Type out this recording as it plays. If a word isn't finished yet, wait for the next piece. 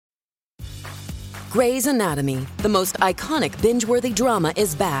Grey's Anatomy, the most iconic binge-worthy drama,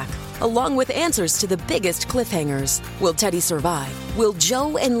 is back, along with answers to the biggest cliffhangers. Will Teddy survive? Will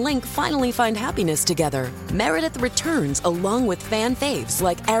Joe and Link finally find happiness together? Meredith returns along with fan faves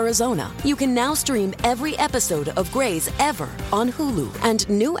like Arizona. You can now stream every episode of Grey's ever on Hulu, and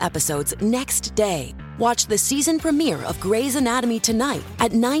new episodes next day. Watch the season premiere of Grey's Anatomy tonight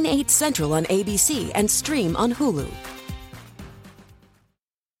at 9/8 Central on ABC and stream on Hulu.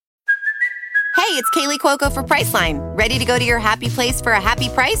 Hey, it's Kaylee Cuoco for Priceline. Ready to go to your happy place for a happy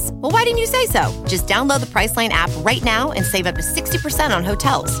price? Well, why didn't you say so? Just download the Priceline app right now and save up to 60% on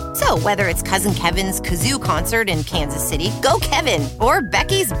hotels. So whether it's Cousin Kevin's Kazoo Concert in Kansas City, go Kevin, or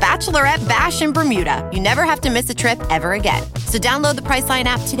Becky's Bachelorette Bash in Bermuda, you never have to miss a trip ever again. So download the Priceline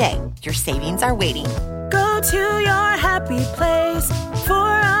app today. Your savings are waiting. Go to your happy place for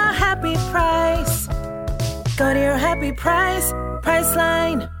a happy price. Go to your happy price,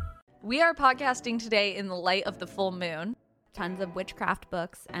 Priceline. We are podcasting today in the light of the full moon. Tons of witchcraft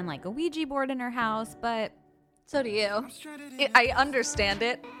books and like a Ouija board in her house, but so do you. I understand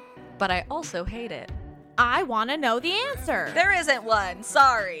it, but I also hate it. I want to know the answer. There isn't one.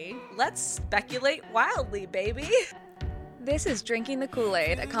 Sorry. Let's speculate wildly, baby. This is Drinking the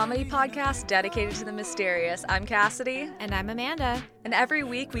Kool-Aid, a comedy podcast dedicated to the mysterious. I'm Cassidy. And I'm Amanda. And every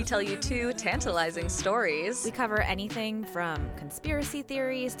week we tell you two tantalizing stories. We cover anything from conspiracy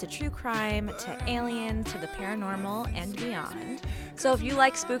theories to true crime to aliens to the paranormal and beyond. So if you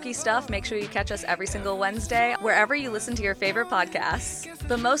like spooky stuff, make sure you catch us every single Wednesday, wherever you listen to your favorite podcasts.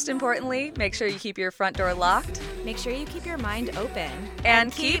 But most importantly, make sure you keep your front door locked. Make sure you keep your mind open.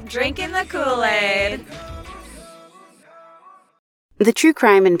 And keep drinking the Kool-Aid. The True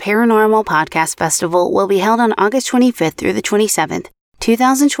Crime and Paranormal Podcast Festival will be held on August 25th through the 27th,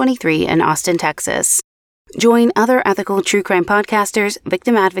 2023 in Austin, Texas. Join other ethical true crime podcasters,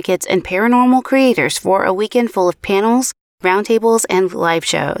 victim advocates, and paranormal creators for a weekend full of panels, roundtables, and live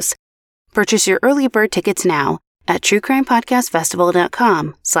shows. Purchase your early bird tickets now at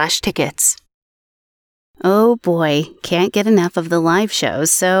truecrimepodcastfestival.com/tickets. Oh boy, can't get enough of the live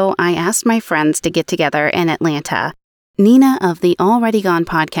shows, so I asked my friends to get together in Atlanta. Nina of the Already Gone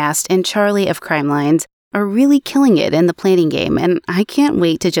podcast and Charlie of Crime Lines are really killing it in the planning game, and I can't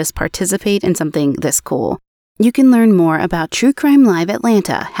wait to just participate in something this cool. You can learn more about True Crime Live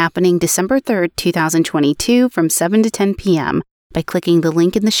Atlanta happening December 3rd, 2022 from 7 to 10 p.m. by clicking the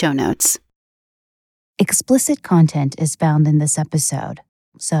link in the show notes. Explicit content is found in this episode,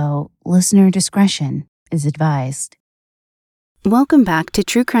 so listener discretion is advised. Welcome back to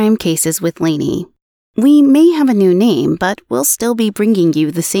True Crime Cases with Lainey. We may have a new name, but we'll still be bringing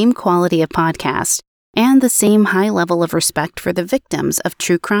you the same quality of podcast and the same high level of respect for the victims of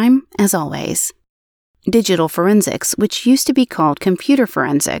true crime as always. Digital forensics, which used to be called computer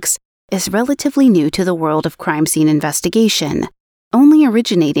forensics, is relatively new to the world of crime scene investigation, only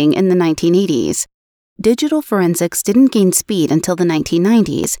originating in the 1980s. Digital forensics didn't gain speed until the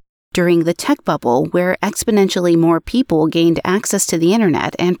 1990s, during the tech bubble where exponentially more people gained access to the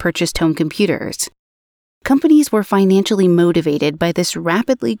internet and purchased home computers. Companies were financially motivated by this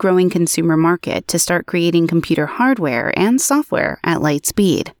rapidly growing consumer market to start creating computer hardware and software at light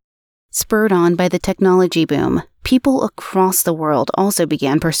speed. Spurred on by the technology boom, people across the world also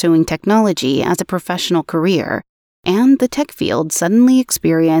began pursuing technology as a professional career, and the tech field suddenly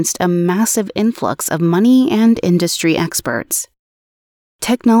experienced a massive influx of money and industry experts.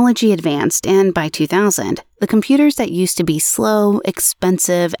 Technology advanced, and by 2000, the computers that used to be slow,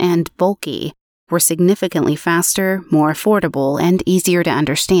 expensive, and bulky were significantly faster, more affordable, and easier to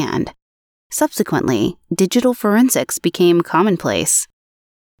understand. Subsequently, digital forensics became commonplace.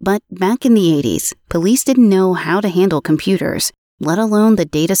 But back in the 80s, police didn't know how to handle computers, let alone the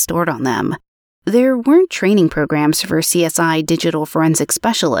data stored on them. There weren't training programs for CSI digital forensic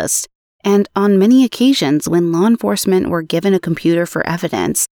specialists, and on many occasions when law enforcement were given a computer for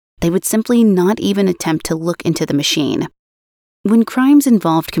evidence, they would simply not even attempt to look into the machine. When crimes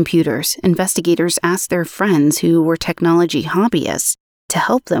involved computers, investigators asked their friends who were technology hobbyists to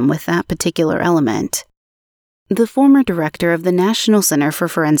help them with that particular element. The former director of the National Center for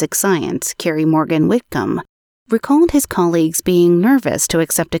Forensic Science, Kerry Morgan Whitcomb, recalled his colleagues being nervous to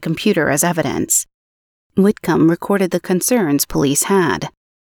accept a computer as evidence. Whitcomb recorded the concerns police had.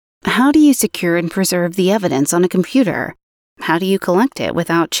 How do you secure and preserve the evidence on a computer? How do you collect it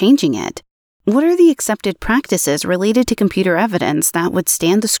without changing it? What are the accepted practices related to computer evidence that would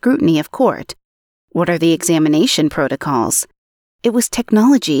stand the scrutiny of court? What are the examination protocols? It was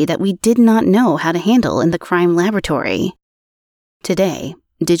technology that we did not know how to handle in the crime laboratory. Today,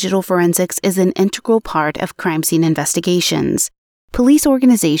 digital forensics is an integral part of crime scene investigations. Police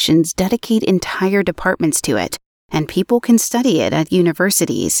organizations dedicate entire departments to it, and people can study it at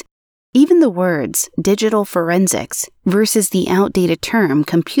universities. Even the words digital forensics versus the outdated term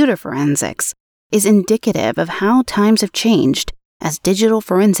computer forensics is indicative of how times have changed, as digital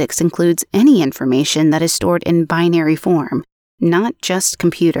forensics includes any information that is stored in binary form, not just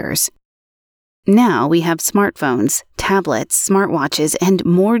computers. Now we have smartphones, tablets, smartwatches, and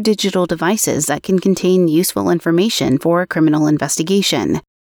more digital devices that can contain useful information for a criminal investigation.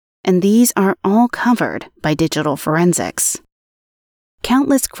 And these are all covered by digital forensics.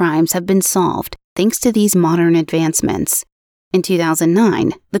 Countless crimes have been solved thanks to these modern advancements. In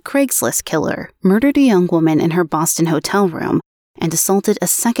 2009, the Craigslist killer murdered a young woman in her Boston hotel room and assaulted a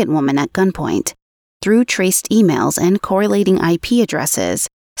second woman at gunpoint. Through traced emails and correlating IP addresses,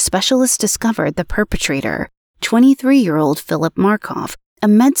 specialists discovered the perpetrator, 23-year-old Philip Markov, a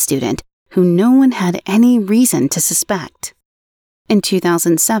med student who no one had any reason to suspect. In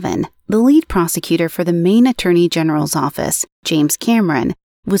 2007, the lead prosecutor for the Maine Attorney General's office, James Cameron,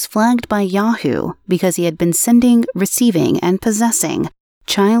 was flagged by Yahoo because he had been sending, receiving, and possessing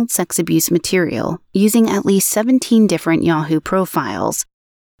child sex abuse material using at least 17 different Yahoo profiles.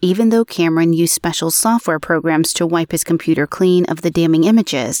 Even though Cameron used special software programs to wipe his computer clean of the damning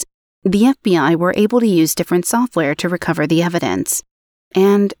images, the FBI were able to use different software to recover the evidence.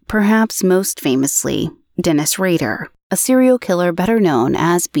 And perhaps most famously, Dennis Rader, a serial killer better known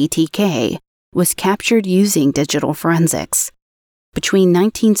as BTK, was captured using digital forensics. Between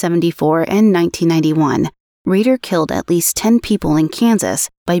 1974 and 1991, Rader killed at least 10 people in Kansas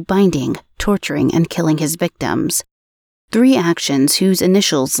by binding, torturing, and killing his victims. 3 actions whose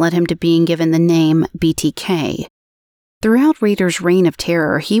initials led him to being given the name BTK. Throughout Rader's reign of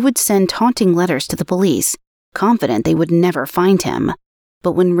terror, he would send taunting letters to the police, confident they would never find him.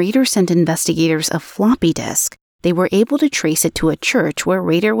 But when Rader sent investigators a floppy disk, they were able to trace it to a church where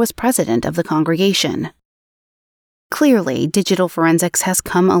Rader was president of the congregation. Clearly, digital forensics has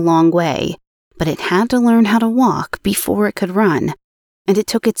come a long way, but it had to learn how to walk before it could run, and it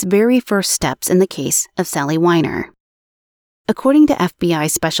took its very first steps in the case of Sally Weiner. According to FBI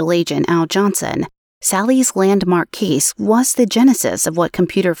Special Agent Al Johnson, Sally's landmark case was the genesis of what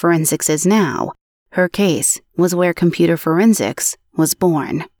computer forensics is now. Her case was where computer forensics was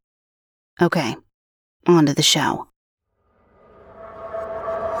born. Okay, on to the show.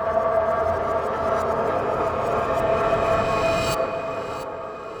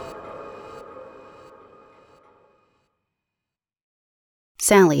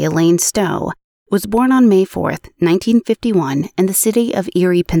 Sally Elaine Stowe was born on May 4, 1951, in the city of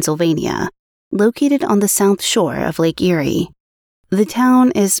Erie, Pennsylvania, located on the south shore of Lake Erie. The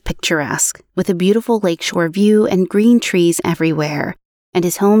town is picturesque, with a beautiful lakeshore view and green trees everywhere, and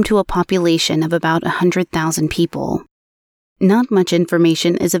is home to a population of about 100,000 people. Not much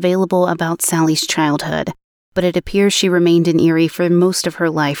information is available about Sally's childhood, but it appears she remained in Erie for most of her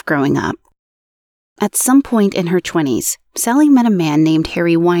life growing up. At some point in her 20s, Sally met a man named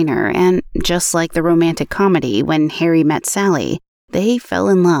Harry Weiner, and just like the romantic comedy When Harry Met Sally, they fell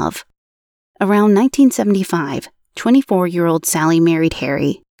in love. Around 1975, 24-year-old Sally married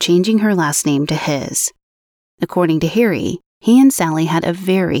Harry, changing her last name to his. According to Harry, he and Sally had a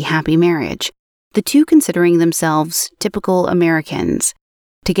very happy marriage, the two considering themselves typical Americans.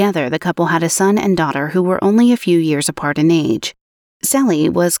 Together, the couple had a son and daughter who were only a few years apart in age. Sally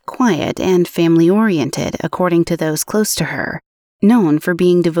was quiet and family-oriented, according to those close to her, known for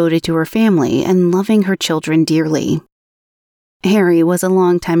being devoted to her family and loving her children dearly. Harry was a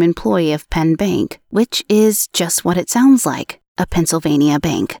longtime employee of Penn Bank, which is just what it sounds like, a Pennsylvania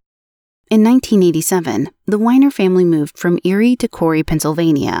bank. In 1987, the Weiner family moved from Erie to Corey,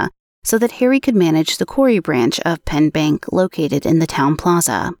 Pennsylvania, so that Harry could manage the Corey branch of Penn Bank located in the town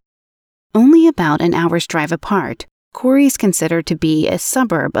plaza. Only about an hour's drive apart, Corey is considered to be a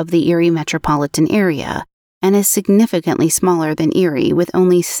suburb of the Erie metropolitan area and is significantly smaller than Erie, with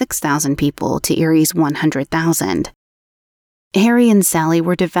only 6,000 people to Erie's 100,000. Harry and Sally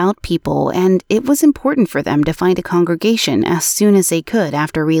were devout people, and it was important for them to find a congregation as soon as they could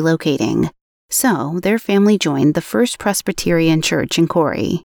after relocating. So, their family joined the First Presbyterian Church in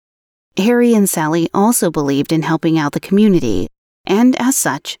Corey. Harry and Sally also believed in helping out the community, and as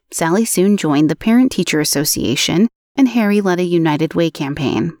such, Sally soon joined the Parent-Teacher Association, and Harry led a United Way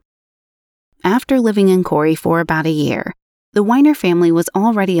campaign. After living in Corey for about a year, the Weiner family was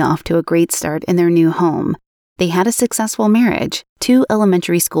already off to a great start in their new home. They had a successful marriage, 2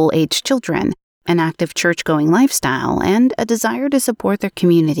 elementary school-aged children, an active church-going lifestyle, and a desire to support their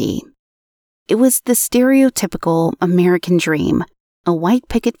community. It was the stereotypical American dream, a white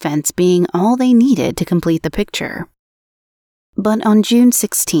picket fence being all they needed to complete the picture. But on June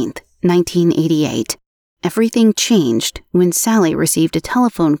 16, 1988, everything changed when Sally received a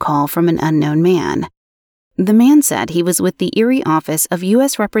telephone call from an unknown man. The man said he was with the Erie office of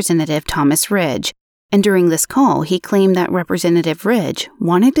U.S. Representative Thomas Ridge, and during this call he claimed that Representative Ridge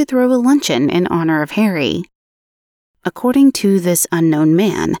wanted to throw a luncheon in honor of Harry. According to this unknown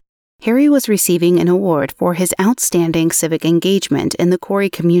man, Harry was receiving an award for his outstanding civic engagement in the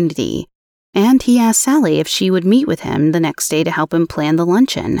Corey community, and he asked Sally if she would meet with him the next day to help him plan the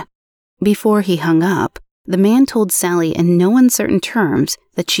luncheon. Before he hung up, the man told Sally in no uncertain terms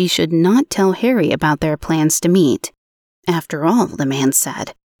that she should not tell Harry about their plans to meet. After all, the man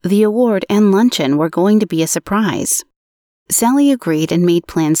said, the award and luncheon were going to be a surprise. Sally agreed and made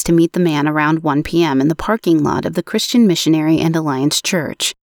plans to meet the man around 1 p.m. in the parking lot of the Christian Missionary and Alliance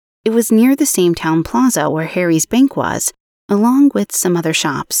Church. It was near the same town plaza where Harry's bank was, along with some other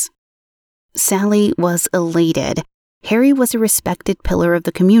shops. Sally was elated. Harry was a respected pillar of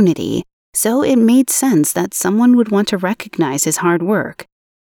the community, so it made sense that someone would want to recognize his hard work.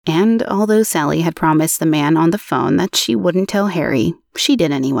 And although Sally had promised the man on the phone that she wouldn't tell Harry, she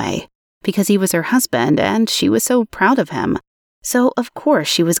did anyway, because he was her husband and she was so proud of him. So of course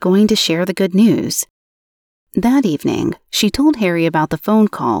she was going to share the good news. That evening, she told Harry about the phone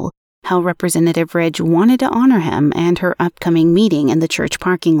call, how Representative Ridge wanted to honor him and her upcoming meeting in the church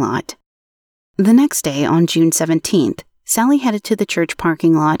parking lot. The next day, on June 17th, Sally headed to the church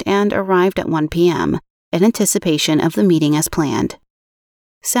parking lot and arrived at 1 p.m., in anticipation of the meeting as planned.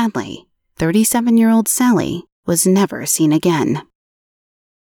 Sadly, 37-year-old Sally was never seen again.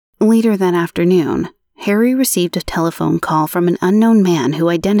 Later that afternoon, Harry received a telephone call from an unknown man who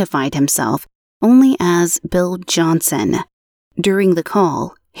identified himself only as Bill Johnson. During the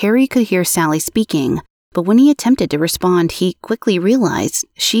call, Harry could hear Sally speaking, but when he attempted to respond, he quickly realized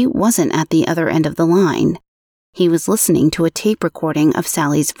she wasn't at the other end of the line. He was listening to a tape recording of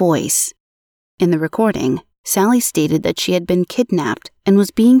Sally's voice. In the recording, Sally stated that she had been kidnapped and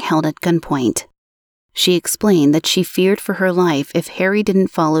was being held at gunpoint. She explained that she feared for her life if Harry didn't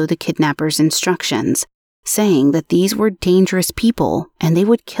follow the kidnapper's instructions, saying that these were dangerous people and they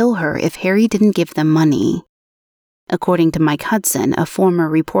would kill her if Harry didn't give them money. According to Mike Hudson, a former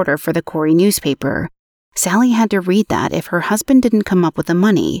reporter for the Corey newspaper, Sally had to read that if her husband didn't come up with the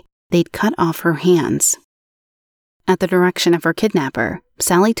money, they'd cut off her hands. At the direction of her kidnapper,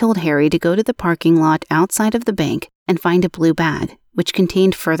 Sally told Harry to go to the parking lot outside of the bank and find a blue bag, which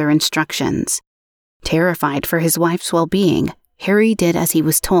contained further instructions. Terrified for his wife's well-being, Harry did as he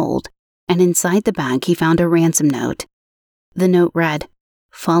was told, and inside the bag he found a ransom note. The note read,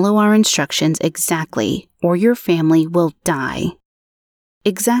 "Follow our instructions exactly, or your family will die."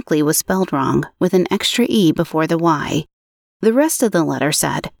 Exactly was spelled wrong, with an extra E before the Y. The rest of the letter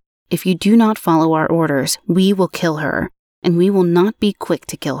said, "If you do not follow our orders, we will kill her, and we will not be quick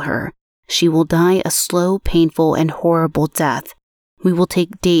to kill her. She will die a slow, painful, and horrible death. We will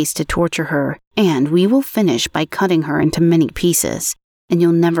take days to torture her, and we will finish by cutting her into many pieces, and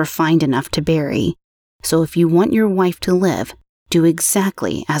you'll never find enough to bury. So if you want your wife to live, do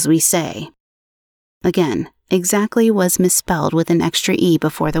exactly as we say." Again, exactly was misspelled with an extra E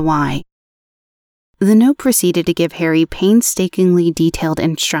before the Y. The note proceeded to give Harry painstakingly detailed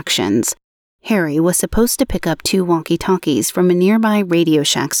instructions. Harry was supposed to pick up 2 walkie-talkies from a nearby Radio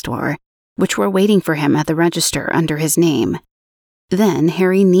Shack store, which were waiting for him at the register under his name. Then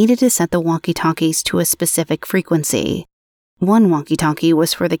Harry needed to set the walkie-talkies to a specific frequency. One walkie-talkie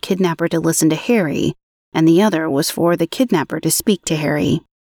was for the kidnapper to listen to Harry, and the other was for the kidnapper to speak to Harry.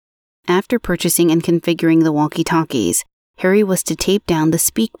 After purchasing and configuring the walkie-talkies, Harry was to tape down the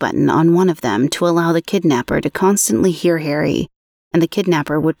speak button on one of them to allow the kidnapper to constantly hear Harry, and the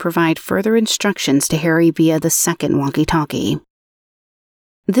kidnapper would provide further instructions to Harry via the second walkie-talkie.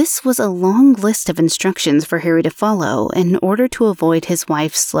 This was a long list of instructions for Harry to follow in order to avoid his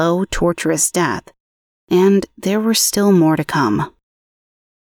wife's slow, torturous death, and there were still more to come.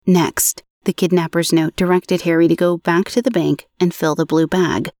 Next, the kidnapper's note directed Harry to go back to the bank and fill the blue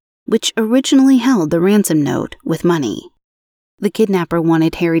bag, which originally held the ransom note, with money. The kidnapper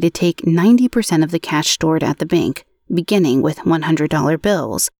wanted Harry to take 90% of the cash stored at the bank, beginning with $100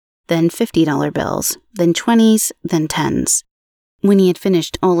 bills, then $50 bills, then 20s, then 10s. When he had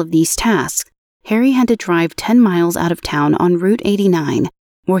finished all of these tasks, Harry had to drive 10 miles out of town on Route 89,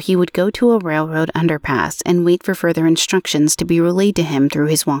 where he would go to a railroad underpass and wait for further instructions to be relayed to him through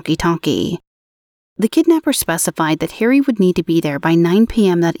his walkie-talkie. The kidnapper specified that Harry would need to be there by 9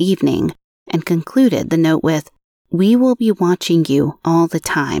 p.m. that evening, and concluded the note with, "We will be watching you all the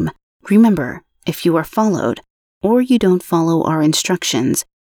time. Remember, if you are followed, or you don't follow our instructions,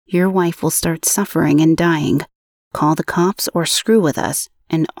 your wife will start suffering and dying. call the cops or screw with us,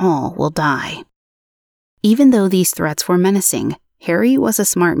 and all will die. Even though these threats were menacing, Harry was a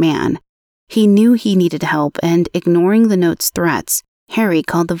smart man. He knew he needed help, and ignoring the note's threats, Harry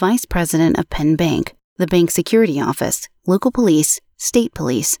called the vice president of Penn Bank, the bank security office, local police, state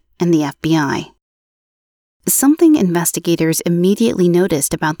police, and the FBI. Something investigators immediately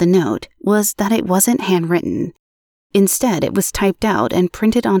noticed about the note was that it wasn't handwritten. Instead, it was typed out and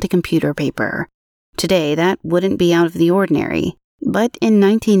printed onto computer paper. Today, that wouldn't be out of the ordinary, but in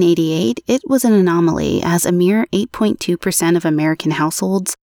 1988, it was an anomaly as a mere 8.2% of American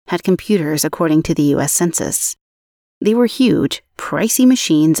households had computers according to the U.S. Census. They were huge, pricey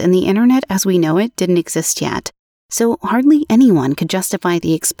machines, and the internet as we know it didn't exist yet, so hardly anyone could justify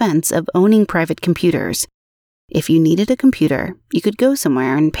the expense of owning private computers. If you needed a computer, you could go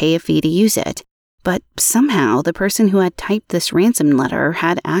somewhere and pay a fee to use it. But somehow, the person who had typed this ransom letter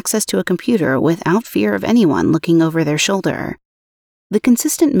had access to a computer without fear of anyone looking over their shoulder. The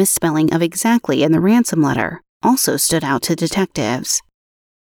consistent misspelling of exactly in the ransom letter also stood out to detectives.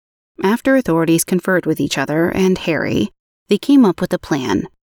 After authorities conferred with each other and Harry, they came up with a plan.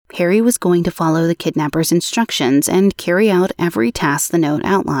 Harry was going to follow the kidnapper's instructions and carry out every task the note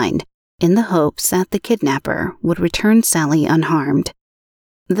outlined, in the hopes that the kidnapper would return Sally unharmed.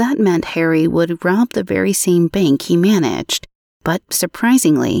 That meant Harry would rob the very same bank he managed, but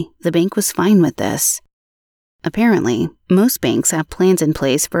surprisingly, the bank was fine with this. Apparently, most banks have plans in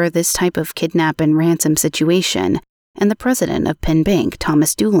place for this type of kidnap and ransom situation, and the president of Penn Bank,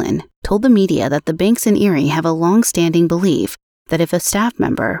 Thomas Doolin, told the media that the banks in Erie have a long-standing belief that if a staff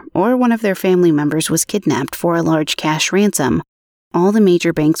member or one of their family members was kidnapped for a large cash ransom, all the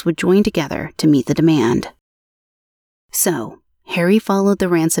major banks would join together to meet the demand. So, Harry followed the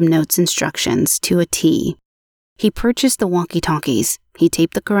ransom note's instructions to a T. He purchased the walkie-talkies, he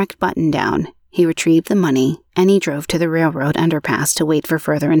taped the correct button down, he retrieved the money, and he drove to the railroad underpass to wait for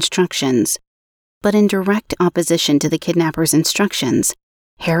further instructions. But in direct opposition to the kidnapper's instructions,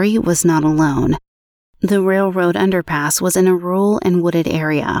 Harry was not alone. The railroad underpass was in a rural and wooded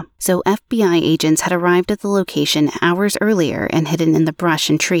area, so FBI agents had arrived at the location hours earlier and hidden in the brush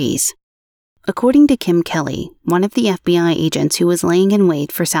and trees. According to Kim Kelly, one of the FBI agents who was laying in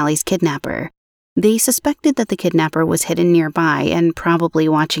wait for Sally's kidnapper, they suspected that the kidnapper was hidden nearby and probably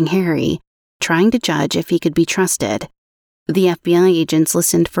watching Harry, trying to judge if he could be trusted. The FBI agents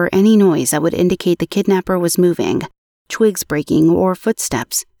listened for any noise that would indicate the kidnapper was moving, twigs breaking or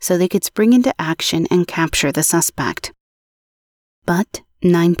footsteps, so they could spring into action and capture the suspect. But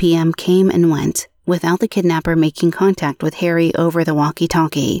 9 p.m. came and went without the kidnapper making contact with Harry over the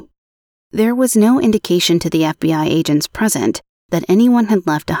walkie-talkie. There was no indication to the FBI agents present that anyone had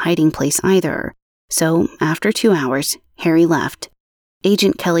left a hiding place either, so after 2 hours, Harry left.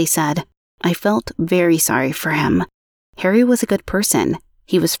 Agent Kelly said, "I felt very sorry for him. Harry was a good person.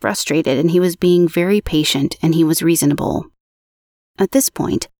 He was frustrated and he was being very patient and he was reasonable." At this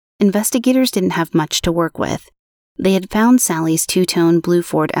point, investigators didn't have much to work with. They had found Sally's two-tone blue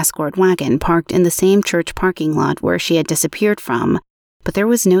Ford Escort wagon parked in the same church parking lot where she had disappeared from, but there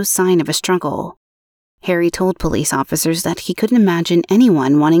was no sign of a struggle. Harry told police officers that he couldn't imagine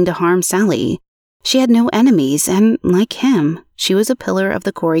anyone wanting to harm Sally. She had no enemies and, like him, she was a pillar of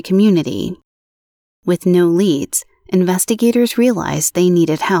the Corey community. With no leads, investigators realized they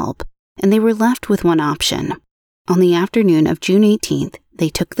needed help, and they were left with one option. On the afternoon of June 18th, they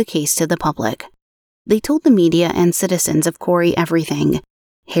took the case to the public. They told the media and citizens of Corey everything.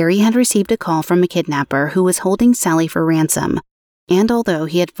 Harry had received a call from a kidnapper who was holding Sally for ransom, and although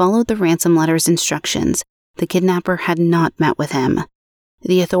he had followed the ransom letter's instructions, the kidnapper had not met with him.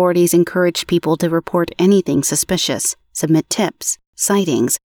 The authorities encouraged people to report anything suspicious, submit tips,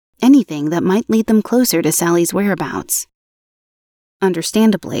 sightings, anything that might lead them closer to Sally's whereabouts.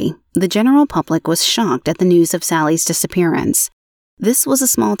 Understandably, the general public was shocked at the news of Sally's disappearance. This was a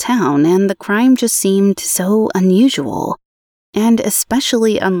small town, and the crime just seemed so unusual, and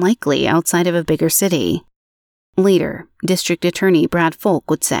especially unlikely outside of a bigger city. Later, District Attorney Brad Folk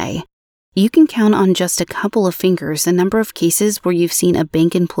would say, "You can count on just a couple of fingers the number of cases where you've seen a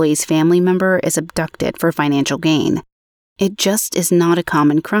bank employee's family member is abducted for financial gain. It just is not a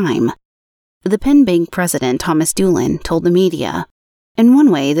common crime." The Penn Bank president, Thomas Doolin, told the media, "In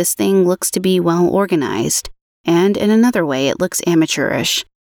one way, this thing looks to be well organized, and in another way, it looks amateurish.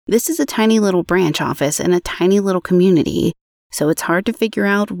 This is a tiny little branch office in a tiny little community, so it's hard to figure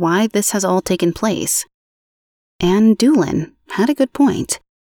out why this has all taken place." And Doolin had a good point.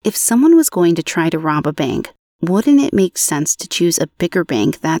 If someone was going to try to rob a bank, wouldn't it make sense to choose a bigger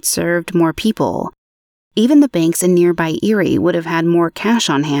bank that served more people? Even the banks in nearby Erie would have had more cash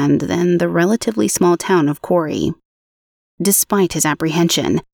on hand than the relatively small town of Corey. Despite his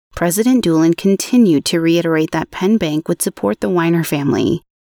apprehension, President Doolin continued to reiterate that Penn Bank would support the Weiner family.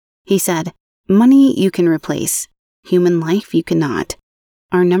 He said, "Money you can replace. Human life you cannot.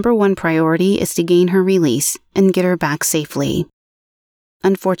 Our number one priority is to gain her release and get her back safely."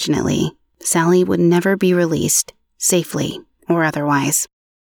 Unfortunately, Sally would never be released, safely or otherwise.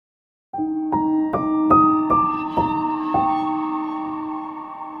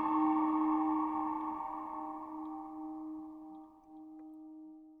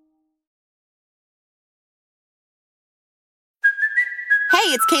 Hey,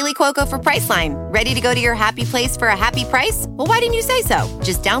 it's Kaylee Cuoco for Priceline. Ready to go to your happy place for a happy price? Well, why didn't you say so?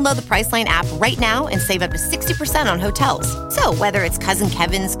 Just download the Priceline app right now and save up to 60% on hotels. So whether it's Cousin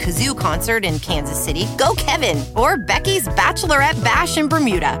Kevin's Kazoo Concert in Kansas City, go Kevin, or Becky's Bachelorette Bash in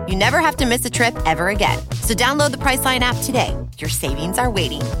Bermuda, you never have to miss a trip ever again. So download the Priceline app today. Your savings are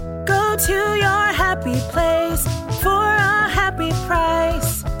waiting. Go to your happy place for a happy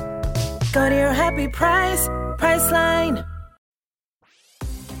price. Go to your happy price, Priceline.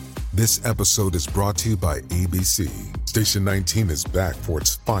 This episode is brought to you by ABC. Station 19 is back for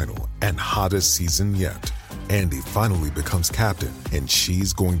its final and hottest season yet. Andy finally becomes captain, and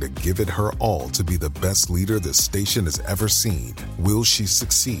she's going to give it her all to be the best leader the station has ever seen. Will she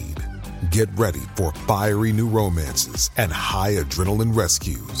succeed? Get ready for fiery new romances and high adrenaline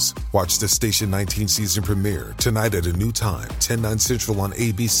rescues. Watch the Station 19 season premiere tonight at a new time, 10/9 Central on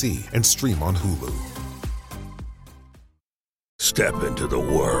ABC, and stream on Hulu. Step into the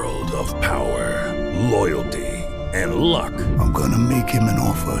world of power, loyalty, and luck. I'm gonna make him an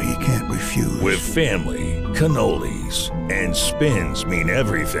offer he can't refuse. With family, cannolis, and spins mean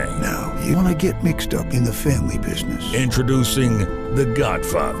everything. Now, you wanna get mixed up in the family business. Introducing The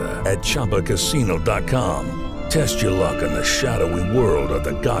Godfather at ChumbaCasino.com. Test your luck in the shadowy world of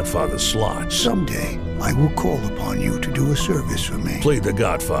The Godfather slot. Someday, I will call upon you to do a service for me. Play The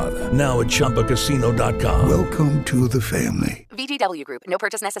Godfather, now at ChumbaCasino.com. Welcome to the family. VGW Group. No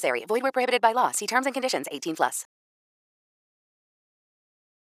purchase necessary. Void where prohibited by law. See terms and conditions. 18+.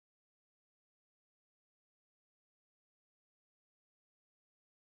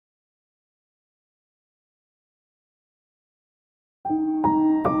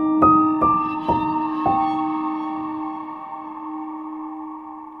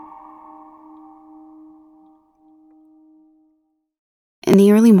 In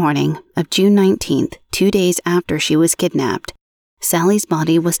the early morning of June 19th, 2 days after she was kidnapped, Sally's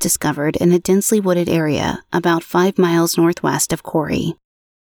body was discovered in a densely wooded area about 5 miles northwest of Corey.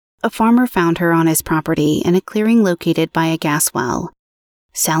 A farmer found her on his property in a clearing located by a gas well.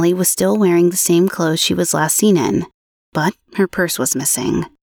 Sally was still wearing the same clothes she was last seen in, but her purse was missing.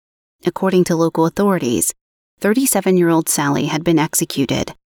 According to local authorities, 37-year-old Sally had been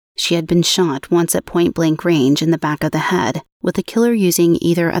executed. She had been shot once at point-blank range in the back of the head, with the killer using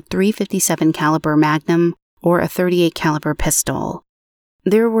either a .357 caliber Magnum or a .38 caliber pistol.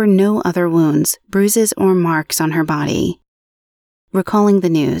 There were no other wounds, bruises, or marks on her body. Recalling the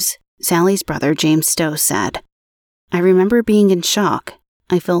news, Sally's brother James Stowe said, "I remember being in shock.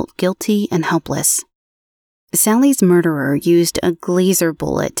 I felt guilty and helpless." Sally's murderer used a Glaser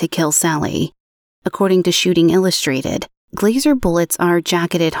bullet to kill Sally. According to Shooting Illustrated, Glaser bullets are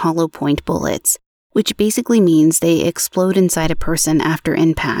jacketed hollow point bullets, which basically means they explode inside a person after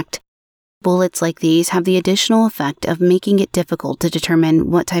impact. Bullets like these have the additional effect of making it difficult to determine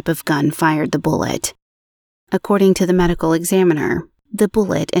what type of gun fired the bullet. According to the medical examiner, the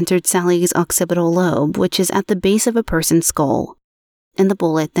bullet entered Sally's occipital lobe, which is at the base of a person's skull, and the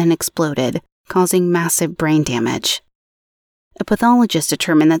bullet then exploded, causing massive brain damage. A pathologist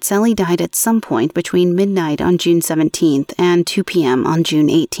determined that Sally died at some point between midnight on June 17th and 2 p.m. on June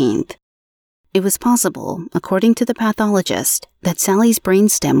 18th. It was possible, according to the pathologist, that Sally's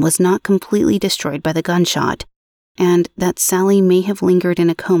brainstem was not completely destroyed by the gunshot, and that Sally may have lingered in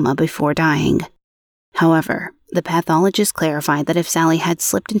a coma before dying. However, the pathologist clarified that if Sally had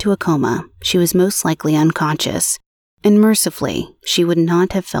slipped into a coma, she was most likely unconscious, and mercifully, she would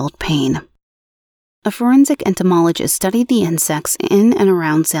not have felt pain. A forensic entomologist studied the insects in and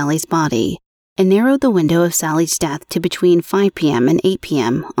around Sally's body and narrowed the window of Sally's death to between 5 p.m. and 8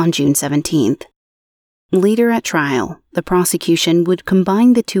 p.m. on June 17th. Later at trial, the prosecution would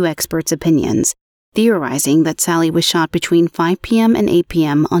combine the two experts' opinions, theorizing that Sally was shot between 5 p.m. and 8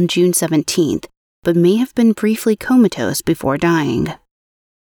 p.m. on June 17th, but may have been briefly comatose before dying.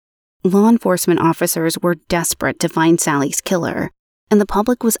 Law enforcement officers were desperate to find Sally's killer, and the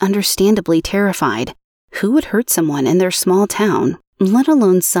public was understandably terrified. Who would hurt someone in their small town, let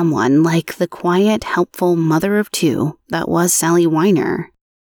alone someone like the quiet, helpful mother of two that was Sally Weiner?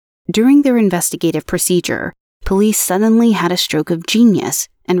 During their investigative procedure, police suddenly had a stroke of genius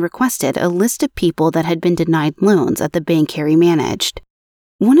and requested a list of people that had been denied loans at the bank Harry managed.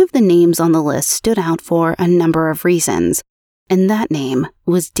 One of the names on the list stood out for a number of reasons, and that name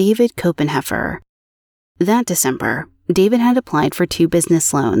was David Copenhefer. That December, David had applied for 2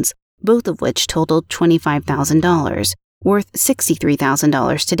 business loans, both of which totaled $25,000, worth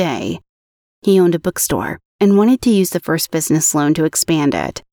 $63,000 today. He owned a bookstore and wanted to use the first business loan to expand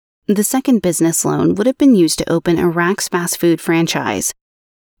it. The second business loan would have been used to open a Rax fast food franchise.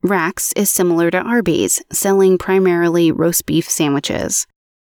 Rax is similar to Arby's, selling primarily roast beef sandwiches.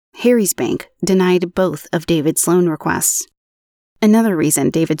 Harry's bank denied both of David's loan requests. Another reason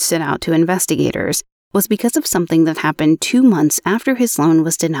David stood out to investigators was because of something that happened 2 months after his loan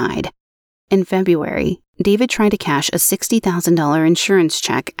was denied. In February, David tried to cash a $60,000 insurance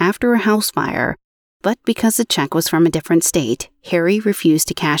check after a house fire, but because the check was from a different state, Harry refused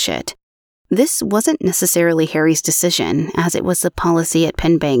to cash it. This wasn't necessarily Harry's decision, as it was the policy at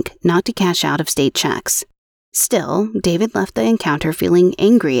Penn Bank not to cash out of state checks. Still, David left the encounter feeling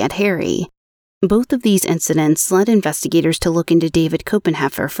angry at Harry. Both of these incidents led investigators to look into David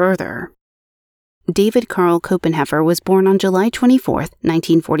Copenhefer further. David Carl Copenhefer was born on July 24,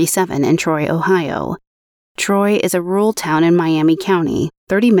 1947 in Troy, Ohio. Troy is a rural town in Miami County,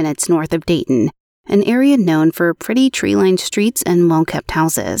 30 minutes north of Dayton, an area known for pretty tree-lined streets and well-kept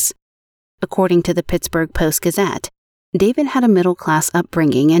houses. According to the Pittsburgh Post-Gazette, David had a middle-class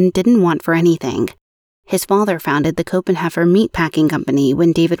upbringing and didn't want for anything. His father founded the Copenhefer Meatpacking Company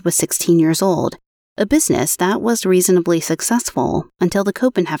when David was 16 years old, a business that was reasonably successful until the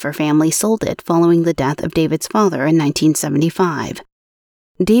Copenhefer family sold it following the death of David's father in 1975.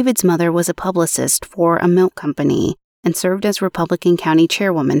 David's mother was a publicist for a milk company and served as Republican County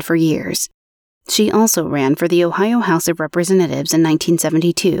Chairwoman for years. She also ran for the Ohio House of Representatives in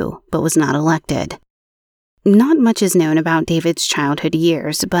 1972, but was not elected. Not much is known about David's childhood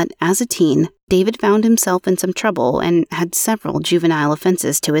years, but as a teen, David found himself in some trouble and had several juvenile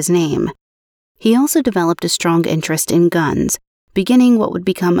offenses to his name. He also developed a strong interest in guns, beginning what would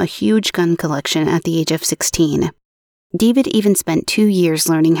become a huge gun collection at the age of 16. David even spent 2 years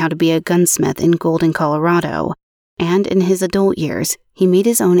learning how to be a gunsmith in Golden, Colorado, and in his adult years, he made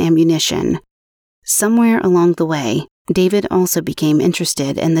his own ammunition. Somewhere along the way, David also became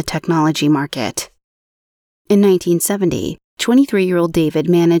interested in the technology market. In 1970, 23-year-old David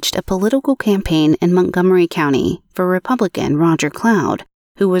managed a political campaign in Montgomery County for Republican Roger Cloud,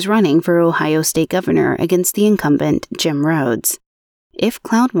 who was running for Ohio State Governor against the incumbent Jim Rhodes. If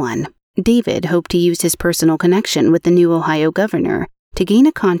Cloud won, David hoped to use his personal connection with the new Ohio governor to gain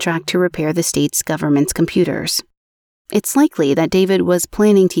a contract to repair the state's government's computers. It's likely that David was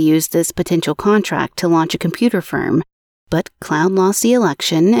planning to use this potential contract to launch a computer firm, but Cloud lost the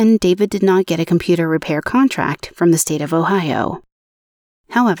election and David did not get a computer repair contract from the state of Ohio.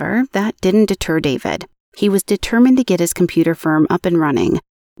 However, that didn't deter David. He was determined to get his computer firm up and running,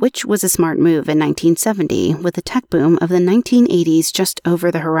 which was a smart move in 1970 with the tech boom of the 1980s just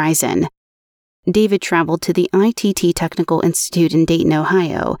over the horizon. David traveled to the ITT Technical Institute in Dayton,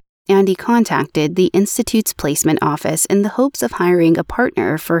 Ohio, and he contacted the Institute's placement office in the hopes of hiring a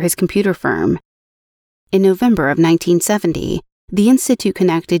partner for his computer firm. In November of 1970, the Institute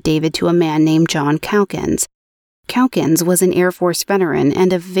connected David to a man named John Calkins. Calkins was an Air Force veteran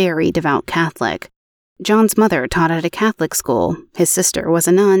and a very devout Catholic. John's mother taught at a Catholic school, his sister was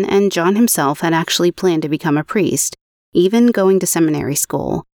a nun, and John himself had actually planned to become a priest, even going to seminary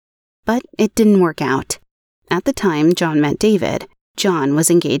school. But it didn't work out. At the time John met David, John was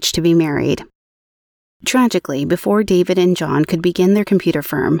engaged to be married. Tragically, before David and John could begin their computer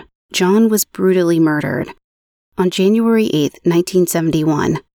firm, John was brutally murdered. On January 8,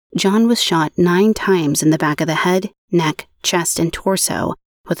 1971, John was shot 9 times in the back of the head, neck, chest, and torso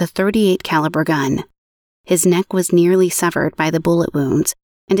with a .38 caliber gun. His neck was nearly severed by the bullet wounds,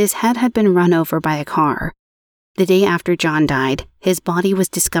 and his head had been run over by a car. The day after John died, his body was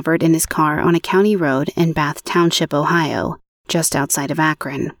discovered in his car on a county road in Bath Township, Ohio, just outside of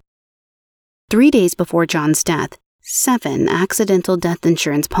Akron. 3 days before John's death, 7 accidental death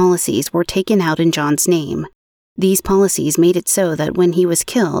insurance policies were taken out in John's name. These policies made it so that when he was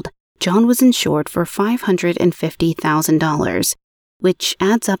killed, John was insured for $550,000, which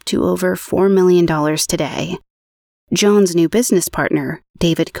adds up to over $4 million today. John's new business partner,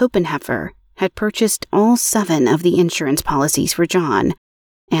 David Copenhefer, had purchased all 7 of the insurance policies for John,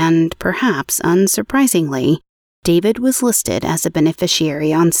 and perhaps unsurprisingly, David was listed as a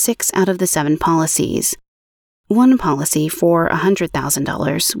beneficiary on 6 out of the 7 policies. One policy for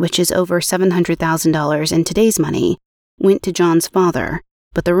 $100,000, which is over $700,000 in today's money, went to John's father,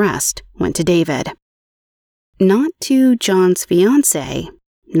 but the rest went to David. Not to John's fiancée,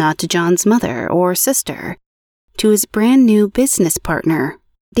 not to John's mother or sister, to his brand new business partner,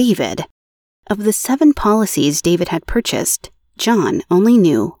 David. Of the 7 policies David had purchased, John only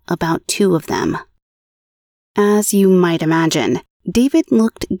knew about 2 of them. As you might imagine, David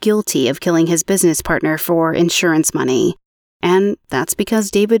looked guilty of killing his business partner for insurance money, and that's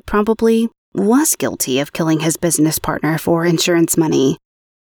because David probably was guilty of killing his business partner for insurance money.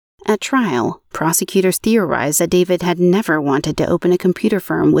 At trial, prosecutors theorized that David had never wanted to open a computer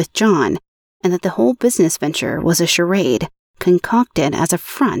firm with John, and that the whole business venture was a charade, concocted as a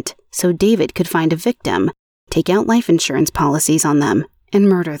front so David could find a victim, take out life insurance policies on them, and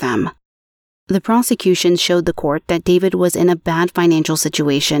murder them. The prosecution showed the court that David was in a bad financial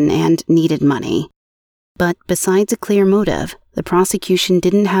situation and needed money. But besides a clear motive, the prosecution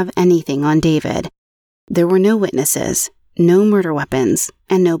didn't have anything on David. There were no witnesses, no murder weapons,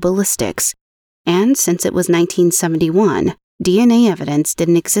 and no ballistics. And since it was 1971, DNA evidence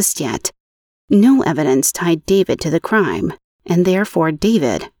didn't exist yet. No evidence tied David to the crime, and therefore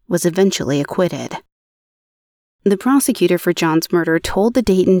David was eventually acquitted. The prosecutor for John's murder told the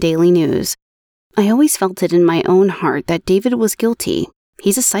Dayton Daily News, "I always felt it in my own heart that David was guilty.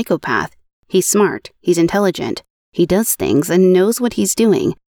 He's a psychopath. He's smart, he's intelligent, he does things and knows what he's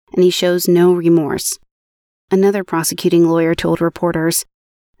doing, and he shows no remorse." Another prosecuting lawyer told reporters,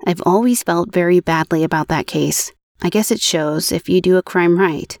 "I've always felt very badly about that case. I guess it shows if you do a crime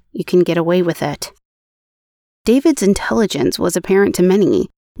right, you can get away with it." David's intelligence was apparent to many,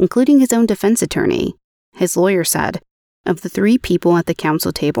 including his own defense attorney. His lawyer said, "Of the 3 people at the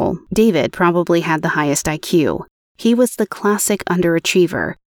counsel table, David probably had the highest IQ. He was the classic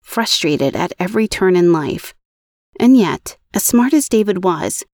underachiever, frustrated at every turn in life. And yet, as smart as David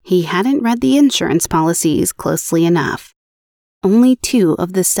was, he hadn't read the insurance policies closely enough." Only 2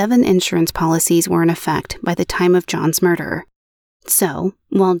 of the 7 insurance policies were in effect by the time of John's murder. So,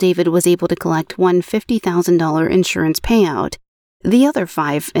 while David was able to collect one $50,000 insurance payout, the other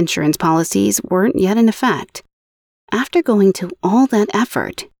 5 insurance policies weren't yet in effect. After going to all that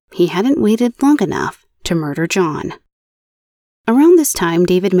effort, he hadn't waited long enough to murder John. Around this time,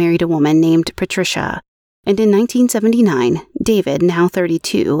 David married a woman named Patricia, and in 1979, David, now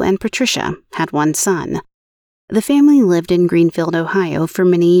 32, and Patricia had 1 son. The family lived in Greenfield, Ohio for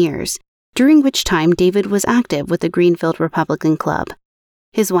many years, during which time David was active with the Greenfield Republican Club.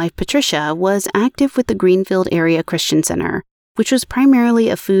 His wife Patricia was active with the Greenfield Area Christian Center, which was primarily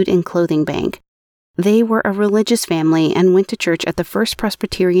a food and clothing bank. They were a religious family and went to church at the First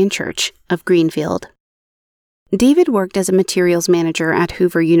Presbyterian Church of Greenfield. David worked as a materials manager at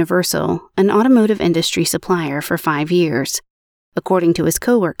Hoover Universal, an automotive industry supplier, for 5 years. According to his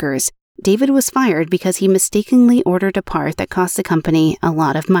coworkers, David was fired because he mistakenly ordered a part that cost the company a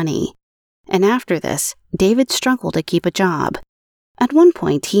lot of money. And after this, David struggled to keep a job. At one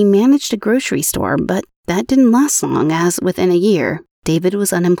point, he managed a grocery store, but that didn't last long, as within a year, David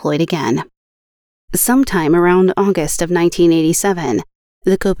was unemployed again. Sometime around August of 1987,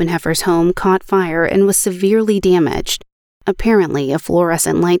 the Copenhefer's home caught fire and was severely damaged. Apparently, a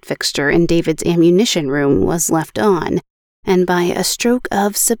fluorescent light fixture in David's ammunition room was left on, and by a stroke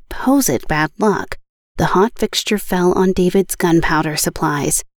of supposed bad luck, the hot fixture fell on David's gunpowder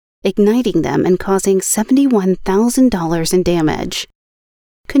supplies, igniting them and causing $71,000 in damage.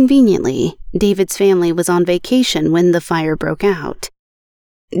 Conveniently, David's family was on vacation when the fire broke out.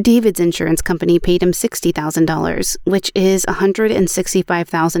 David's insurance company paid him $60,000, which is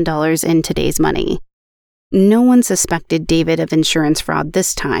 $165,000 in today's money. No one suspected David of insurance fraud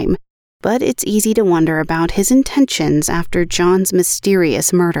this time, but it's easy to wonder about his intentions after John's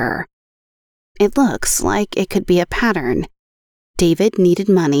mysterious murder. It looks like it could be a pattern. David needed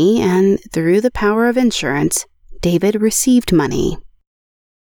money, and through the power of insurance, David received money.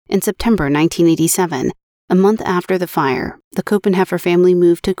 In September 1987, a month after the fire, the Copenhefer family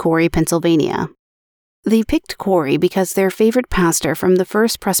moved to Corey, Pennsylvania. They picked Corey because their favorite pastor from the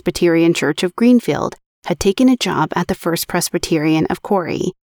First Presbyterian Church of Greenfield had taken a job at the First Presbyterian of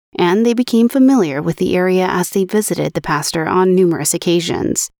Corey, and they became familiar with the area as they visited the pastor on numerous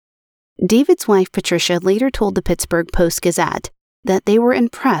occasions. David's wife Patricia later told the Pittsburgh Post-Gazette that they were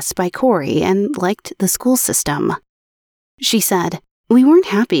impressed by Corey and liked the school system. She said, "We weren't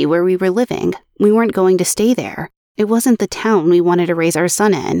happy where we were living. We weren't going to stay there. It wasn't the town we wanted to raise our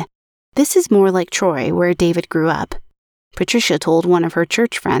son in. This is more like Troy, where David grew up." Patricia told one of her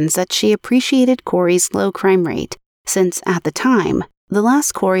church friends that she appreciated Corey's low crime rate, since at the time, the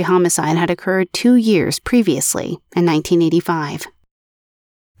last Corey homicide had occurred 2 years previously, in 1985.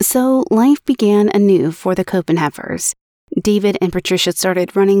 So life began anew for the Copenhefers. David and Patricia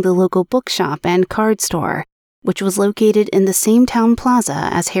started running the local bookshop and card store, which was located in the same town plaza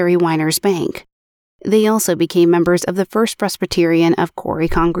as Harry Weiner's bank. They also became members of the First Presbyterian of Corey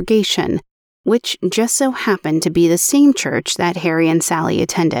congregation, which just so happened to be the same church that Harry and Sally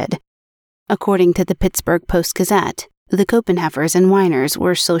attended. According to the Pittsburgh Post-Gazette, the Copenhefers and Weiners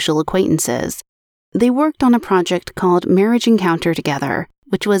were social acquaintances. They worked on a project called Marriage Encounter together,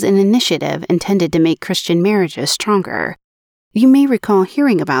 which was an initiative intended to make Christian marriages stronger. You may recall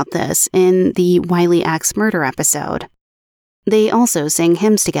hearing about this in the Wiley Axe murder episode. They also sang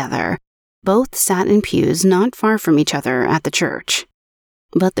hymns together. Both sat in pews not far from each other at the church.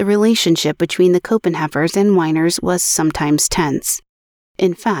 But the relationship between the Copenhefers and Weiners was sometimes tense.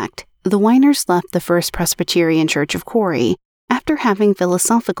 In fact, the Weiners left the First Presbyterian Church of Corey after having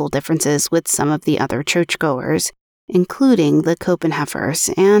philosophical differences with some of the other churchgoers, including the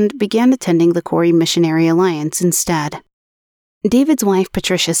Copenhefers, and began attending the Corey Missionary Alliance instead. David's wife,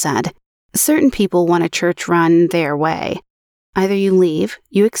 Patricia, said, "Certain people want a church run their way. Either you leave,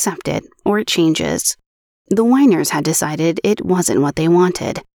 you accept it, or it changes." The Weiners had decided it wasn't what they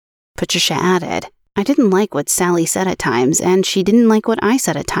wanted. Patricia added, "I didn't like what Sally said at times, and she didn't like what I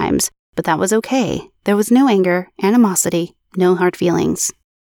said at times, but that was okay. There was no anger, animosity, no hard feelings."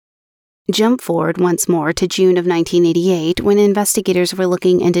 Jump forward once more to June of 1988, when investigators were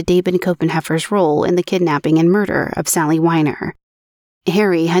looking into David Copenhefer's role in the kidnapping and murder of Sally Weiner.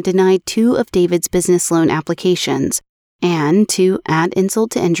 Harry had denied 2 of David's business loan applications, and to add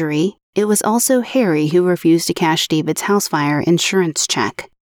insult to injury, it was also Harry who refused to cash David's house fire insurance check.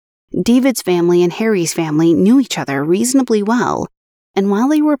 David's family and Harry's family knew each other reasonably well, and while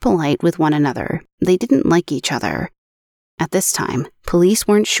they were polite with one another, they didn't like each other. At this time, police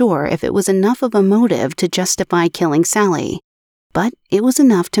weren't sure if it was enough of a motive to justify killing Sally, but it was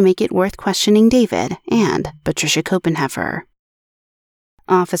enough to make it worth questioning David and Patricia Copenhefer.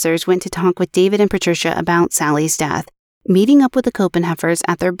 Officers went to talk with David and Patricia about Sally's death, meeting up with the Copenhefers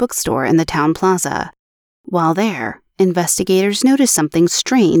at their bookstore in the town plaza. While there, investigators noticed something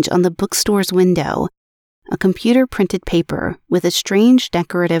strange on the bookstore's window, a computer-printed paper with a strange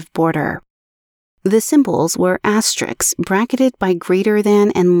decorative border. The symbols were asterisks bracketed by greater than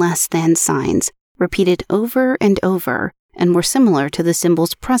and less than signs, repeated over and over, and were similar to the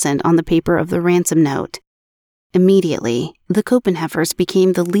symbols present on the paper of the ransom note. Immediately, the Copenhefers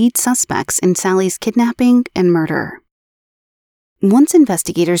became the lead suspects in Sally's kidnapping and murder. Once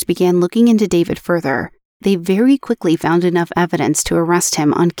investigators began looking into David further, they very quickly found enough evidence to arrest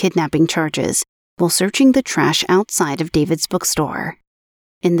him on kidnapping charges while searching the trash outside of David's bookstore.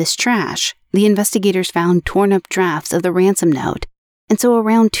 In this trash, the investigators found torn-up drafts of the ransom note, and so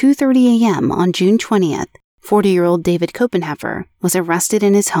around 2:30 a.m. on June 20th, 40-year-old David Copenhefer was arrested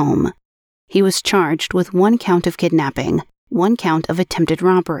in his home. He was charged with 1 count of kidnapping, 1 count of attempted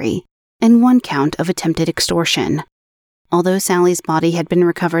robbery, and 1 count of attempted extortion. Although Sally's body had been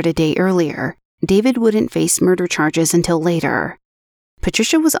recovered a day earlier, David wouldn't face murder charges until later.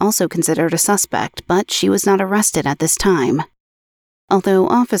 Patricia was also considered a suspect, but she was not arrested at this time. Although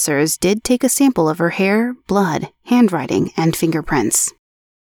officers did take a sample of her hair, blood, handwriting, and fingerprints.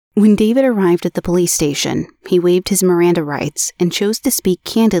 When David arrived at the police station, he waived his Miranda rights and chose to speak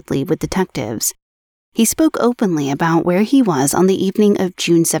candidly with detectives. He spoke openly about where he was on the evening of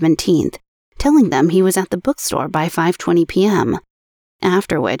June 17th, telling them he was at the bookstore by 5:20 p.m.,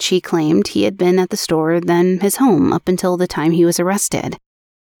 after which he claimed he had been at the store then his home up until the time he was arrested.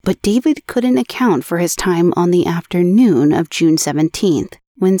 But David couldn't account for his time on the afternoon of June 17th,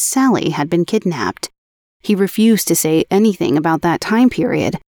 when Sally had been kidnapped. He refused to say anything about that time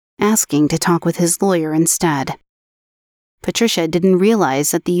period, asking to talk with his lawyer instead. Patricia didn't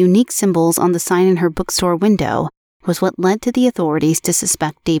realize that the unique symbols on the sign in her bookstore window was what led to the authorities to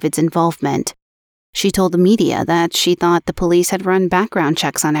suspect David's involvement. She told the media that she thought the police had run background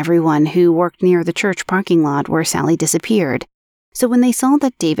checks on everyone who worked near the church parking lot where Sally disappeared. So when they saw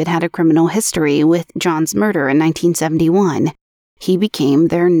that David had a criminal history with John's murder in 1971, he became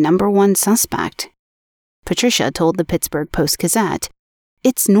their #1 suspect. Patricia told the Pittsburgh Post-Gazette,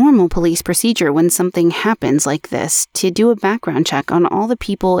 "It's normal police procedure when something happens like this to do a background check on all the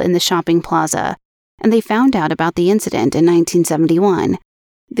people in the shopping plaza, and they found out about the incident in 1971.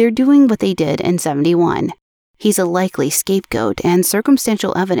 They're doing what they did in 71. He's a likely scapegoat, and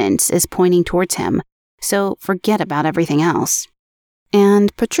circumstantial evidence is pointing towards him, so forget about everything else."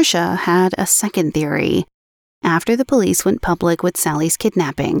 And Patricia had a second theory. After the police went public with Sally's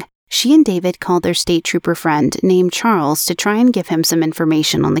kidnapping, she and David called their state trooper friend named Charles to try and give him some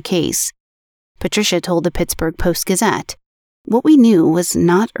information on the case. Patricia told the Pittsburgh Post-Gazette, "What we knew was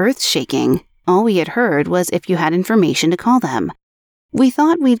not earth-shaking. All we had heard was if you had information to call them. We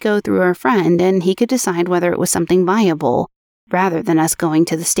thought we'd go through our friend and he could decide whether it was something viable, rather than us going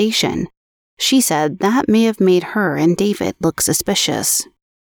to the station. She said that may have made her and David look suspicious.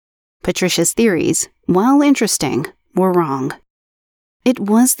 Patricia's theories, while interesting, were wrong. It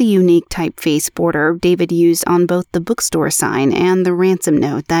was the unique typeface border David used on both the bookstore sign and the ransom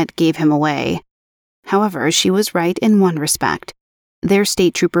note that gave him away. However, she was right in one respect. Their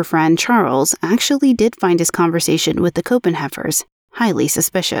state trooper friend Charles actually did find his conversation with the Copenhefers highly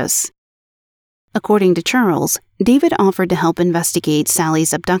suspicious. According to Charles, David offered to help investigate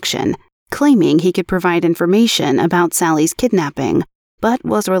Sally's abduction, claiming he could provide information about Sally's kidnapping, but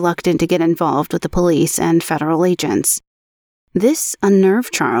was reluctant to get involved with the police and federal agents. This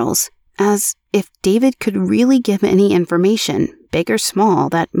unnerved Charles, as if David could really give any information, big or small,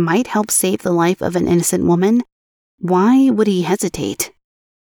 that might help save the life of an innocent woman, why would he hesitate?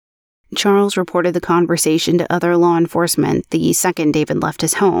 Charles reported the conversation to other law enforcement the second David left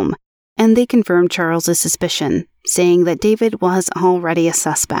his home, and they confirmed Charles's suspicion, saying that David was already a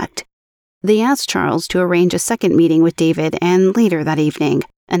suspect. They asked Charles to arrange a second meeting with David, and later that evening,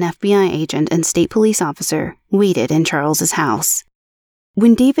 an FBI agent and state police officer waited in Charles's house.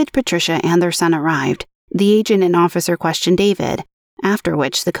 When David, Patricia, and their son arrived, the agent and officer questioned David, after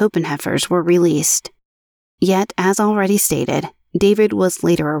which the Copenhefers were released. Yet, as already stated, David was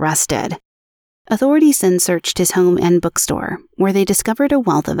later arrested. Authorities then searched his home and bookstore, where they discovered a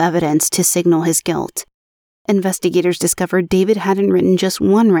wealth of evidence to signal his guilt. Investigators discovered David hadn't written just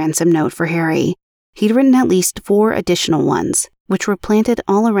one ransom note for Harry. He'd written at least 4 additional ones, which were planted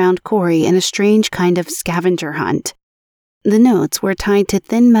all around Corey in a strange kind of scavenger hunt. The notes were tied to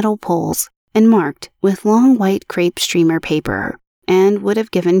thin metal poles and marked with long white crepe streamer paper, and would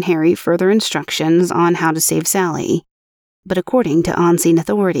have given Harry further instructions on how to save Sally. But according to on-scene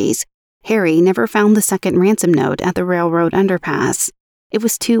authorities, Harry never found the second ransom note at the railroad underpass. It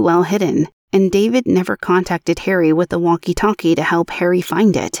was too well hidden, and David never contacted Harry with the walkie-talkie to help Harry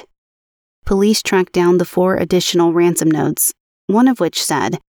find it. Police tracked down the 4 additional ransom notes, one of which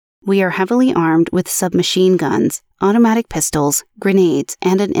said, "We are heavily armed with submachine guns, automatic pistols, grenades,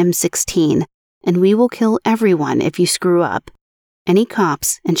 and an M16, and we will kill everyone if you screw up. Any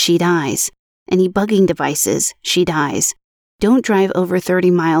cops, and she dies. Any bugging devices, she dies. Don't drive over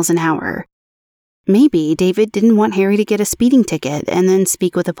 30 miles an hour." Maybe David didn't want Harry to get a speeding ticket and then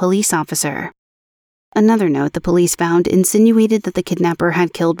speak with a police officer. Another note the police found insinuated that the kidnapper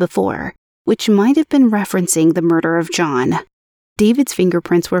had killed before, which might have been referencing the murder of John. David's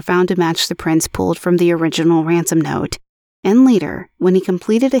fingerprints were found to match the prints pulled from the original ransom note, and later, when he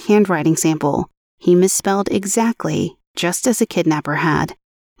completed a handwriting sample, he misspelled exactly just as the kidnapper had,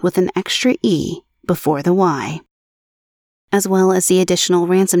 with an extra E before the Y. As well as the additional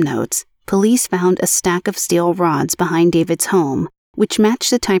ransom notes, police found a stack of steel rods behind David's home, which matched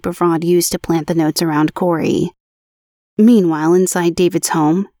the type of rod used to plant the notes around Corey. Meanwhile, inside David's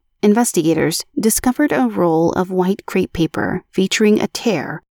home, investigators discovered a roll of white crepe paper featuring a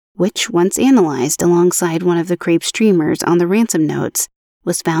tear, which, once analyzed alongside one of the crepe streamers on the ransom notes,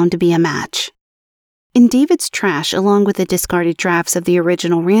 was found to be a match. In David's trash, along with the discarded drafts of the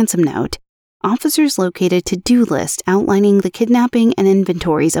original ransom note, officers located a to-do list outlining the kidnapping and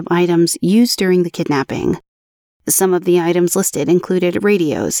inventories of items used during the kidnapping. Some of the items listed included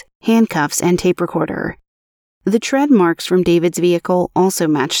radios, handcuffs, and tape recorder. The tread marks from David's vehicle also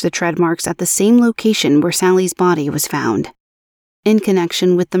matched the tread marks at the same location where Sally's body was found. In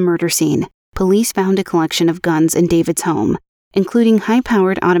connection with the murder scene, police found a collection of guns in David's home, including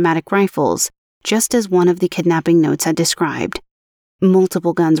high-powered automatic rifles, just as one of the kidnapping notes had described.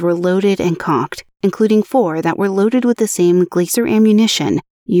 Multiple guns were loaded and cocked, including 4 that were loaded with the same Glacier ammunition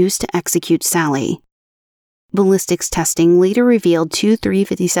used to execute Sally. Ballistics testing later revealed 2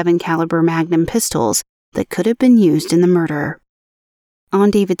 .357 caliber Magnum pistols that could have been used in the murder. On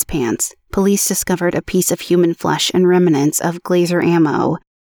David's pants, police discovered a piece of human flesh and remnants of Glacier ammo,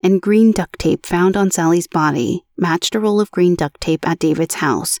 and green duct tape found on Sally's body matched a roll of green duct tape at David's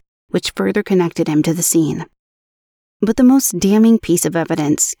house, which further connected him to the scene. But the most damning piece of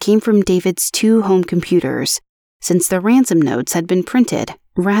evidence came from David's 2 home computers, since the ransom notes had been printed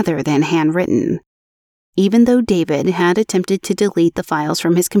rather than handwritten. Even though David had attempted to delete the files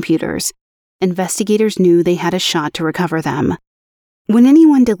from his computers, investigators knew they had a shot to recover them. When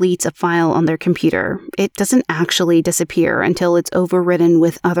anyone deletes a file on their computer, it doesn't actually disappear until it's overwritten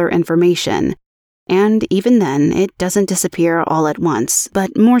with other information. And even then, it doesn't disappear all at once,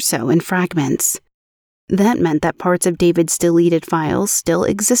 but more so in fragments. That meant that parts of David's deleted files still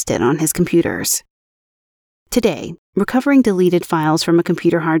existed on his computers. Today, recovering deleted files from a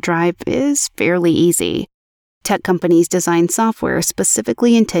computer hard drive is fairly easy. Tech companies designed software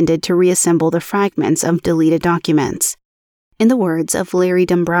specifically intended to reassemble the fragments of deleted documents. In the words of Larry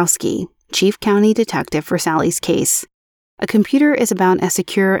Dombrowski, chief county detective for Sally's case, "A computer is about as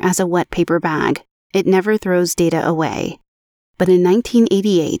secure as a wet paper bag. It never throws data away." But in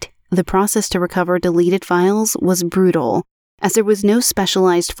 1988, the process to recover deleted files was brutal, as there was no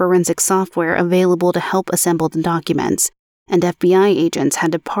specialized forensic software available to help assemble the documents, and FBI agents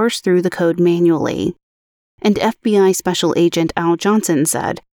had to parse through the code manually. And FBI Special Agent Al Johnson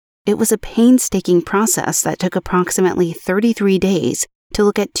said, "It was a painstaking process that took approximately 33 days to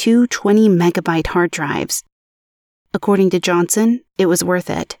look at two 20-megabyte hard drives." According to Johnson, it was worth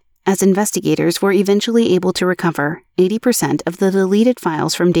it, as investigators were eventually able to recover 80% of the deleted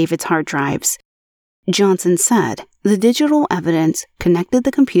files from David's hard drives. Johnson said the digital evidence connected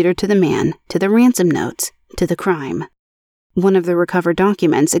the computer to the man, to the ransom notes, to the crime. One of the recovered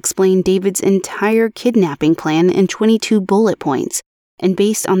documents explained David's entire kidnapping plan in 22 bullet points, and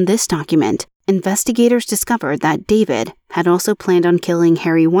based on this document, investigators discovered that David had also planned on killing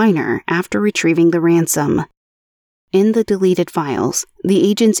Harry Weiner after retrieving the ransom. In the deleted files, the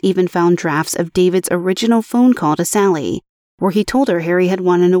agents even found drafts of David's original phone call to Sally, where he told her Harry had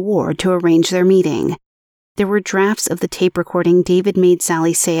won an award to arrange their meeting. There were drafts of the tape recording David made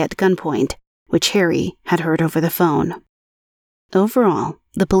Sally say at gunpoint, which Harry had heard over the phone. Overall,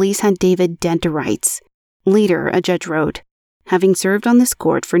 the police had David dead to rights. Later, a judge wrote, "Having served on this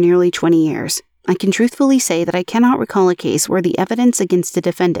court for nearly 20 years, I can truthfully say that I cannot recall a case where the evidence against the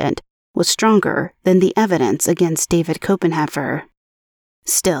defendant was stronger than the evidence against David Copenhefer."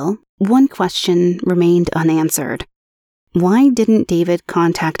 Still, one question remained unanswered. Why didn't David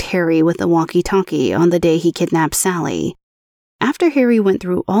contact Harry with the walkie-talkie on the day he kidnapped Sally? After Harry went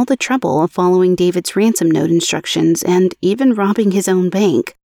through all the trouble of following David's ransom note instructions and even robbing his own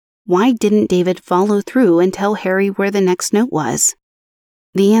bank, why didn't David follow through and tell Harry where the next note was?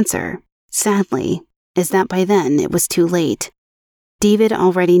 The answer, sadly, is that by then it was too late. David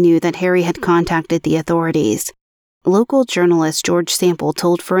already knew that Harry had contacted the authorities. Local journalist George Sample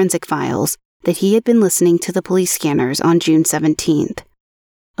told Forensic Files that he had been listening to the police scanners on June 17th.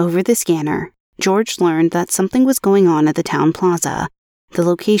 Over the scanner, George learned that something was going on at the town plaza, the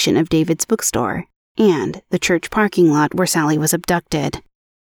location of David's bookstore, and the church parking lot where Sally was abducted.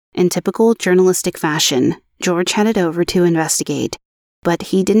 In typical journalistic fashion, George headed over to investigate, but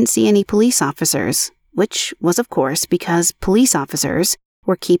he didn't see any police officers, which was of course because police officers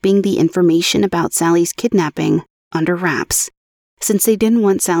were keeping the information about Sally's kidnapping under wraps, since they didn't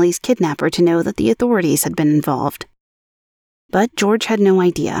want Sally's kidnapper to know that the authorities had been involved. But George had no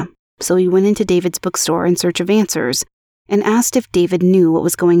idea, so he went into David's bookstore in search of answers and asked if David knew what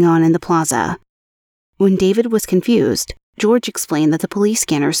was going on in the plaza. When David was confused, George explained that the police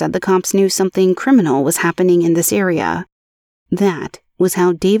scanner said the cops knew something criminal was happening in this area. That was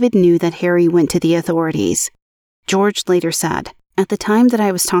how David knew that Harry went to the authorities. George later said, "At the time that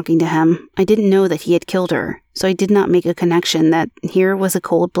I was talking to him, I didn't know that he had killed her, so I did not make a connection that here was a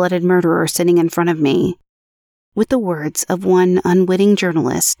cold-blooded murderer sitting in front of me." With the words of one unwitting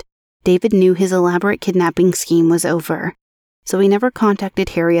journalist, David knew his elaborate kidnapping scheme was over, so he never contacted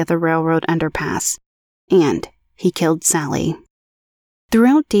Harry at the railroad underpass, and he killed Sally.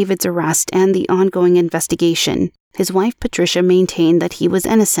 Throughout David's arrest and the ongoing investigation, his wife Patricia maintained that he was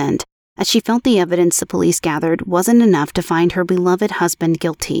innocent, as she felt the evidence the police gathered wasn't enough to find her beloved husband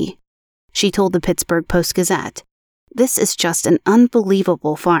guilty. She told the Pittsburgh Post-Gazette, "This is just an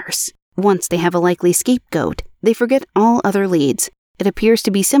unbelievable farce. Once they have a likely scapegoat, they forget all other leads. It appears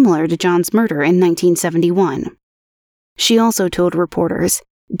to be similar to John's murder in 1971. She also told reporters,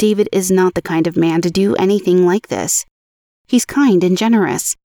 "David is not the kind of man to do anything like this. He's kind and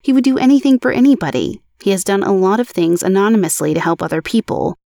generous. He would do anything for anybody. He has done a lot of things anonymously to help other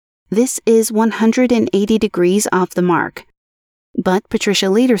people. This is 180 degrees off the mark." But Patricia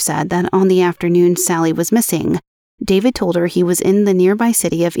later said that on the afternoon Sally was missing, David told her he was in the nearby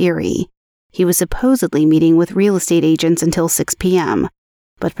city of Erie. He was supposedly meeting with real estate agents until 6 p.m.,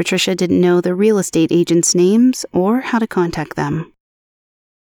 but Patricia didn't know the real estate agents' names or how to contact them.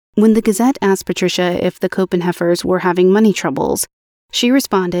 When the Gazette asked Patricia if the Copenhefers were having money troubles, she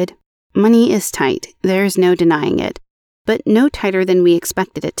responded, "Money is tight, there's no denying it, but no tighter than we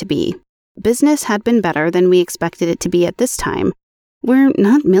expected it to be. Business had been better than we expected it to be at this time. We're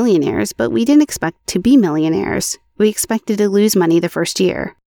not millionaires, but we didn't expect to be millionaires. We expected to lose money the first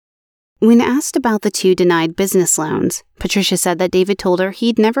year." When asked about the 2 denied business loans, Patricia said that David told her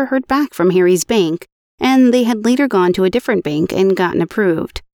he'd never heard back from Harry's bank, and they had later gone to a different bank and gotten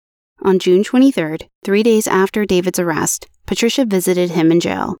approved. On June 23rd, 3 days after David's arrest, Patricia visited him in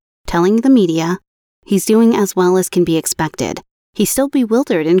jail, telling the media, He's doing as well as can be expected. He's still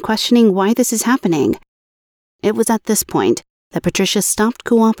bewildered and questioning why this is happening. It was at this point that Patricia stopped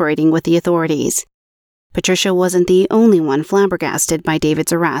cooperating with the authorities. Patricia wasn't the only one flabbergasted by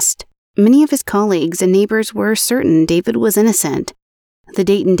David's arrest. Many of his colleagues and neighbors were certain David was innocent. The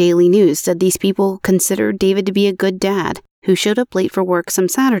Dayton Daily News said these people considered David to be a good dad who showed up late for work some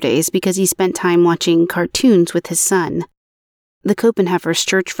Saturdays because he spent time watching cartoons with his son. The Copenhefer's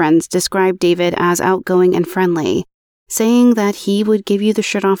church friends described David as outgoing and friendly, saying that he would give you the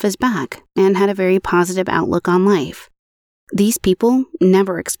shirt off his back and had a very positive outlook on life. These people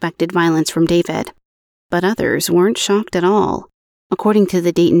never expected violence from David, but others weren't shocked at all. According to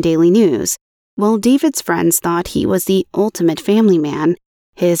the Dayton Daily News, while David's friends thought he was the ultimate family man,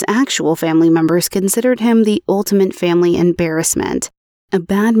 his actual family members considered him the ultimate family embarrassment, a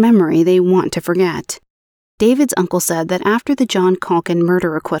bad memory they want to forget. David's uncle said that after the John Calkin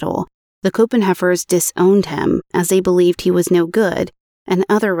murder acquittal, the Copenhefers disowned him as they believed he was no good, and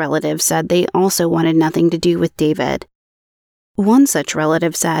other relatives said they also wanted nothing to do with David. One such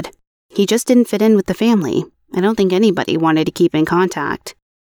relative said, "He just didn't fit in with the family. I don't think anybody wanted to keep in contact."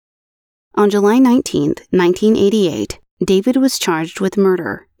 On July 19, 1988, David was charged with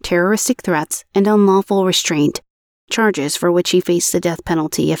murder, terroristic threats, and unlawful restraint, charges for which he faced the death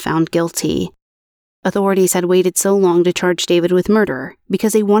penalty if found guilty. Authorities had waited so long to charge David with murder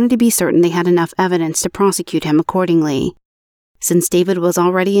because they wanted to be certain they had enough evidence to prosecute him accordingly. Since David was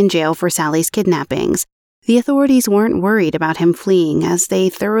already in jail for Sally's kidnappings, the authorities weren't worried about him fleeing as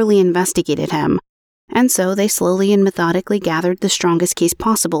they thoroughly investigated him, and so they slowly and methodically gathered the strongest case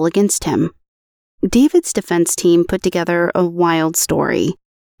possible against him. David's defense team put together a wild story.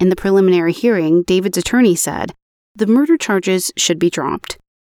 In the preliminary hearing, David's attorney said the murder charges should be dropped,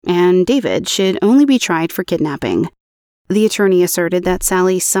 and David should only be tried for kidnapping. The attorney asserted that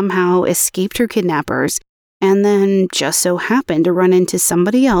Sally somehow escaped her kidnappers and then just so happened to run into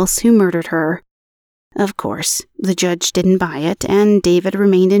somebody else who murdered her. Of course, the judge didn't buy it, and David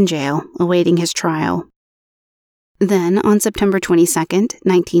remained in jail, awaiting his trial. Then, on September 22,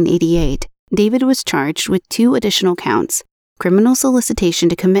 1988, David was charged with 2 additional counts: criminal solicitation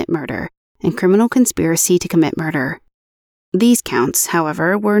to commit murder and criminal conspiracy to commit murder. These counts,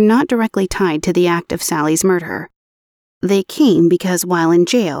 however, were not directly tied to the act of Sally's murder. They came because while in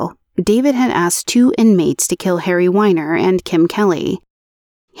jail, David had asked 2 inmates to kill Harry Weiner and Kim Kelly.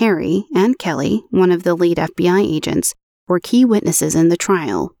 Harry and Kelly, one of the lead FBI agents, were key witnesses in the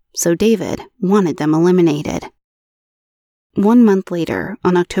trial, so David wanted them eliminated. 1 month later,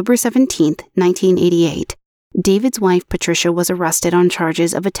 on October 17, 1988, David's wife Patricia was arrested on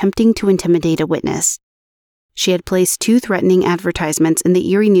charges of attempting to intimidate a witness. She had placed 2 threatening advertisements in the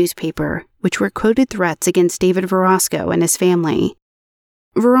Erie newspaper, which were quoted threats against David Verosco and his family.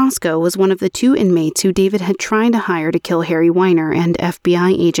 Verosco was one of the 2 inmates who David had tried to hire to kill Harry Weiner and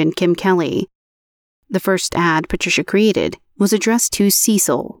FBI agent Kim Kelly. The first ad Patricia created was addressed to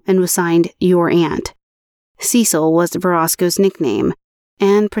Cecil and was signed "Your Aunt." Cecil was Verosco's nickname,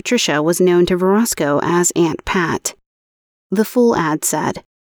 and Patricia was known to Verosco as Aunt Pat. The full ad said,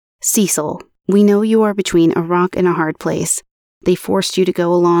 "Cecil, we know you are between a rock and a hard place. They forced you to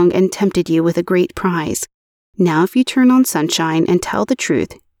go along and tempted you with a great prize. Now if you turn on Sunshine and tell the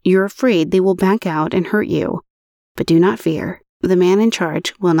truth, you're afraid they will back out and hurt you. But do not fear, the man in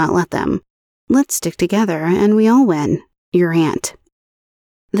charge will not let them. Let's stick together and we all win. Your aunt."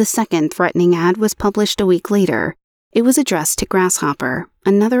 The second threatening ad was published a week later. It was addressed to Grasshopper,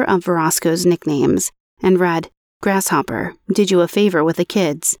 another of Verosco's nicknames, and read, "Grasshopper, did you a favor with the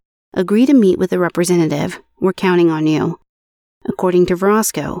kids. Agree to meet with a representative. We're counting on you." According to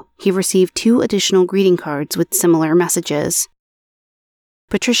Verosco, he received 2 additional greeting cards with similar messages.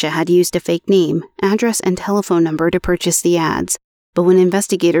 Patricia had used a fake name, address, and telephone number to purchase the ads, but when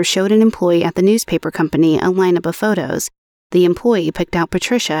investigators showed an employee at the newspaper company a lineup of photos, the employee picked out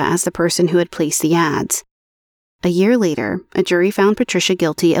Patricia as the person who had placed the ads. A year later, a jury found Patricia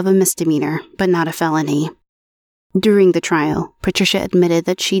guilty of a misdemeanor, but not a felony. During the trial, Patricia admitted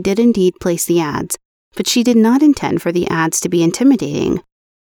that she did indeed place the ads, but she did not intend for the ads to be intimidating.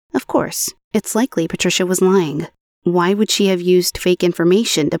 Of course, it's likely Patricia was lying. Why would she have used fake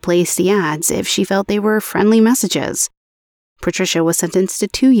information to place the ads if she felt they were friendly messages? Patricia was sentenced to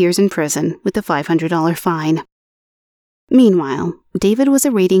 2 years in prison with a $500 fine. Meanwhile, David was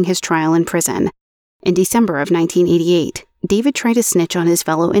awaiting his trial in prison. In December of 1988, David tried to snitch on his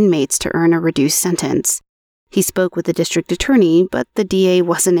fellow inmates to earn a reduced sentence. He spoke with the district attorney, but the DA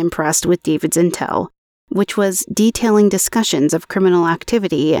wasn't impressed with David's intel, which was detailing discussions of criminal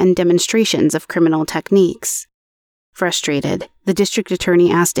activity and demonstrations of criminal techniques. Frustrated, the district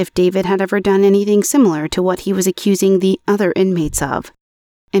attorney asked if David had ever done anything similar to what he was accusing the other inmates of.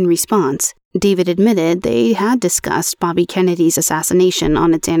 In response, David admitted they had discussed Bobby Kennedy's assassination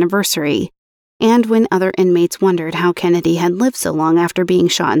on its anniversary, and when other inmates wondered how Kennedy had lived so long after being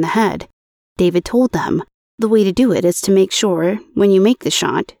shot in the head, David told them, the way to do it is to make sure, when you make the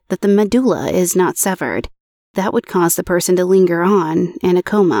shot, that the medulla is not severed. That would cause the person to linger on in a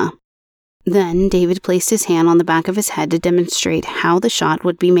coma. Then David placed his hand on the back of his head to demonstrate how the shot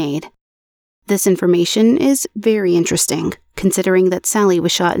would be made. This information is very interesting, considering that Sally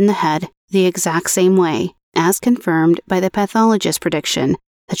was shot in the head the exact same way, as confirmed by the pathologist's prediction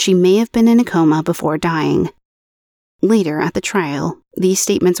that she may have been in a coma before dying. Later at the trial, these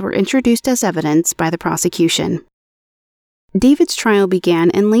statements were introduced as evidence by the prosecution. David's trial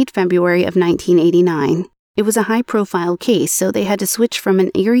began in late February of 1989. It was a high-profile case, so they had to switch from an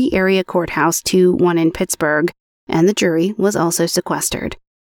Erie area courthouse to one in Pittsburgh, and the jury was also sequestered.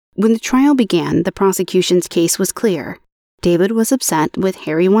 When the trial began, the prosecution's case was clear. David was upset with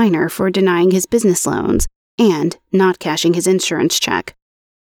Harry Weiner for denying his business loans and not cashing his insurance check.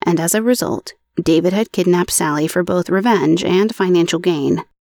 And as a result, David had kidnapped Sally for both revenge and financial gain.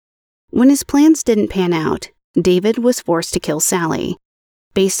 When his plans didn't pan out, David was forced to kill Sally.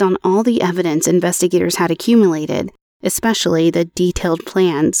 Based on all the evidence investigators had accumulated, especially the detailed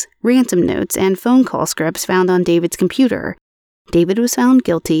plans, ransom notes, and phone call scripts found on David's computer, David was found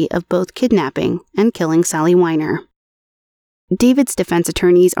guilty of both kidnapping and killing Sally Weiner. David's defense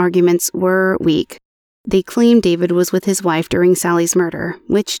attorney's arguments were weak. They claimed David was with his wife during Sally's murder,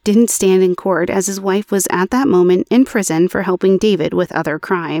 which didn't stand in court as his wife was at that moment in prison for helping David with other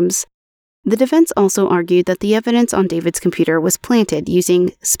crimes. The defense also argued that the evidence on David's computer was planted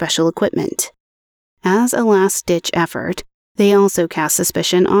using special equipment. As a last-ditch effort, they also cast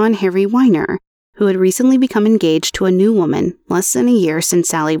suspicion on Harry Weiner, who had recently become engaged to a new woman less than a year since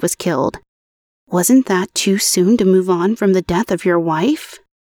Sally was killed. Wasn't that too soon to move on from the death of your wife?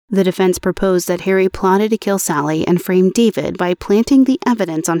 The defense proposed that Harry plotted to kill Sally and frame David by planting the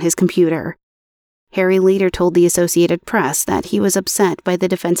evidence on his computer. Harry later told the Associated Press that he was upset by the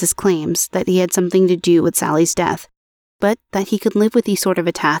defense's claims that he had something to do with Sally's death, but that he could live with these sort of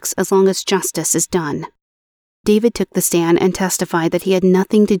attacks as long as justice is done. David took the stand and testified that he had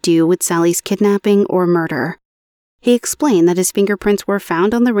nothing to do with Sally's kidnapping or murder. He explained that his fingerprints were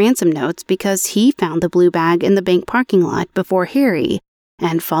found on the ransom notes because he found the blue bag in the bank parking lot before Harry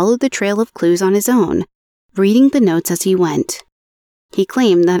and followed the trail of clues on his own, reading the notes as he went. He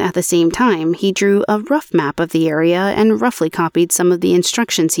claimed that at the same time, he drew a rough map of the area and roughly copied some of the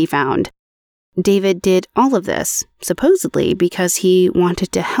instructions he found. David did all of this, supposedly because he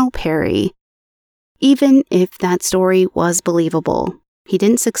wanted to help Harry. Even if that story was believable, he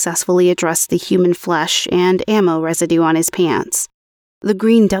didn't successfully address the human flesh and ammo residue on his pants, the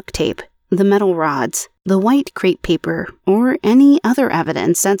green duct tape, the metal rods, the white crepe paper, or any other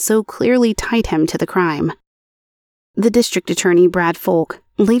evidence that so clearly tied him to the crime. The district attorney, Brad Folk,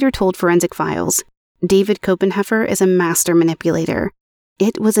 later told Forensic Files, David Copenhefer is a master manipulator.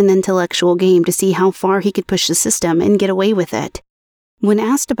 It was an intellectual game to see how far he could push the system and get away with it. When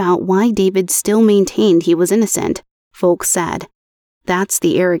asked about why David still maintained he was innocent, Folk said, "That's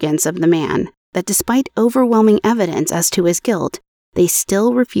the arrogance of the man, that despite overwhelming evidence as to his guilt, they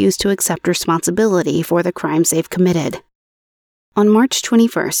still refuse to accept responsibility for the crimes they've committed." On March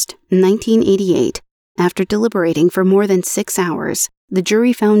 21st, 1988, after deliberating for more than 6 hours, the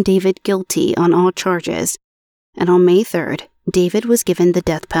jury found David guilty on all charges, and on May 3rd, David was given the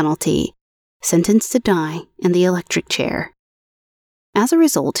death penalty, sentenced to die in the electric chair. As a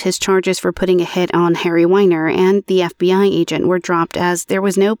result, his charges for putting a hit on Harry Weiner and the FBI agent were dropped as there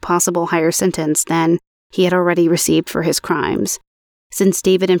was no possible higher sentence than he had already received for his crimes. Since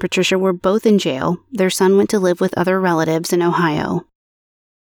David and Patricia were both in jail, their son went to live with other relatives in Ohio.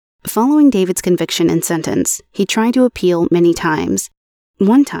 Following David's conviction and sentence, he tried to appeal many times.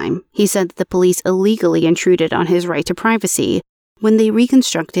 One time, he said that the police illegally intruded on his right to privacy when they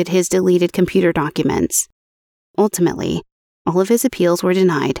reconstructed his deleted computer documents. Ultimately, all of his appeals were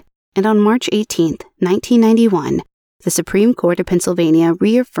denied, and on March 18, 1991, the Supreme Court of Pennsylvania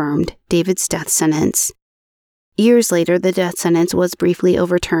reaffirmed David's death sentence. Years later, the death sentence was briefly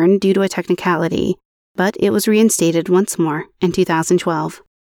overturned due to a technicality, but it was reinstated once more in 2012.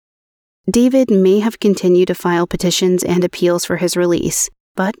 David may have continued to file petitions and appeals for his release,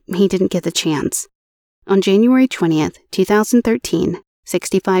 but he didn't get the chance. On January 20th, 2013,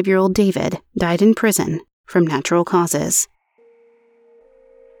 65-year-old David died in prison from natural causes.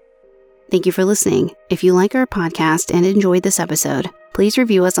 Thank you for listening. If you like our podcast and enjoyed this episode, please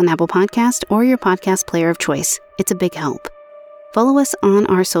review us on Apple Podcasts or your podcast player of choice. It's a big help. Follow us on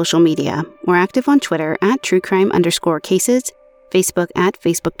our social media. We're active on Twitter at truecrime_cases, Facebook at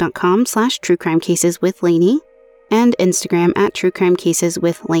facebook.com/truecrimecaseswithlainey, and Instagram at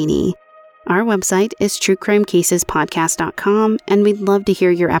truecrimecaseswithlainey. Our website is truecrimecasespodcast.com, and we'd love to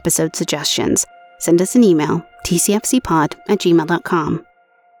hear your episode suggestions. Send us an email, tcfcpod@gmail.com.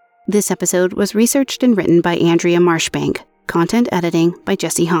 This episode was researched and written by Andrea Marshbank. Content editing by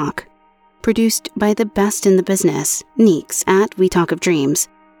Jesse Hawk. Produced by the best in the business, Neeks at We Talk of Dreams.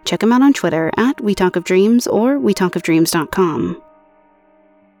 Check him out on Twitter at We Talk of Dreams or wetalkofdreams.com.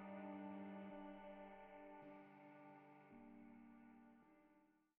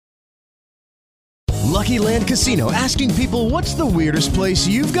 Lucky Land Casino, asking people, what's the weirdest place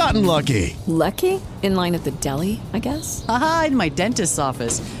you've gotten lucky? Lucky? In line at the deli, I guess? Aha, in my dentist's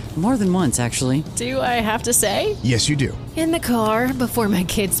office. More than once, actually. Do I have to say? Yes, you do. In the car before my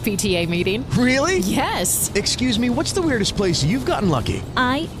kids' PTA meeting. Really? Yes. Excuse me, what's the weirdest place you've gotten lucky?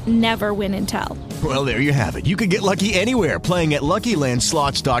 I never win and tell. Well, there you have it. You can get lucky anywhere, playing at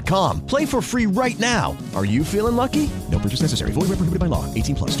LuckyLandSlots.com. Play for free right now. Are you feeling lucky? No purchase necessary. Void where prohibited by law.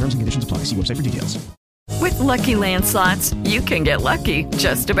 18+. Terms and conditions apply. See website for details. With Lucky Land Slots, you can get lucky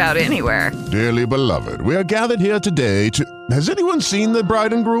just about anywhere. Dearly beloved, we are gathered here today to... Has anyone seen the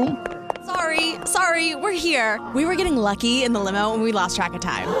bride and groom? Sorry, we're here. We were getting lucky in the limo and we lost track of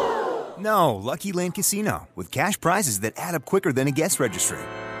time. No, Lucky Land Casino, with cash prizes that add up quicker than a guest registry.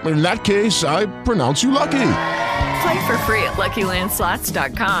 In that case, I pronounce you lucky. Play for free at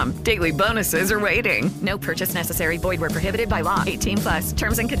LuckyLandSlots.com. Daily bonuses are waiting. No purchase necessary. Void where prohibited by law. 18+.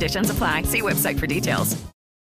 Terms and conditions apply. See website for details.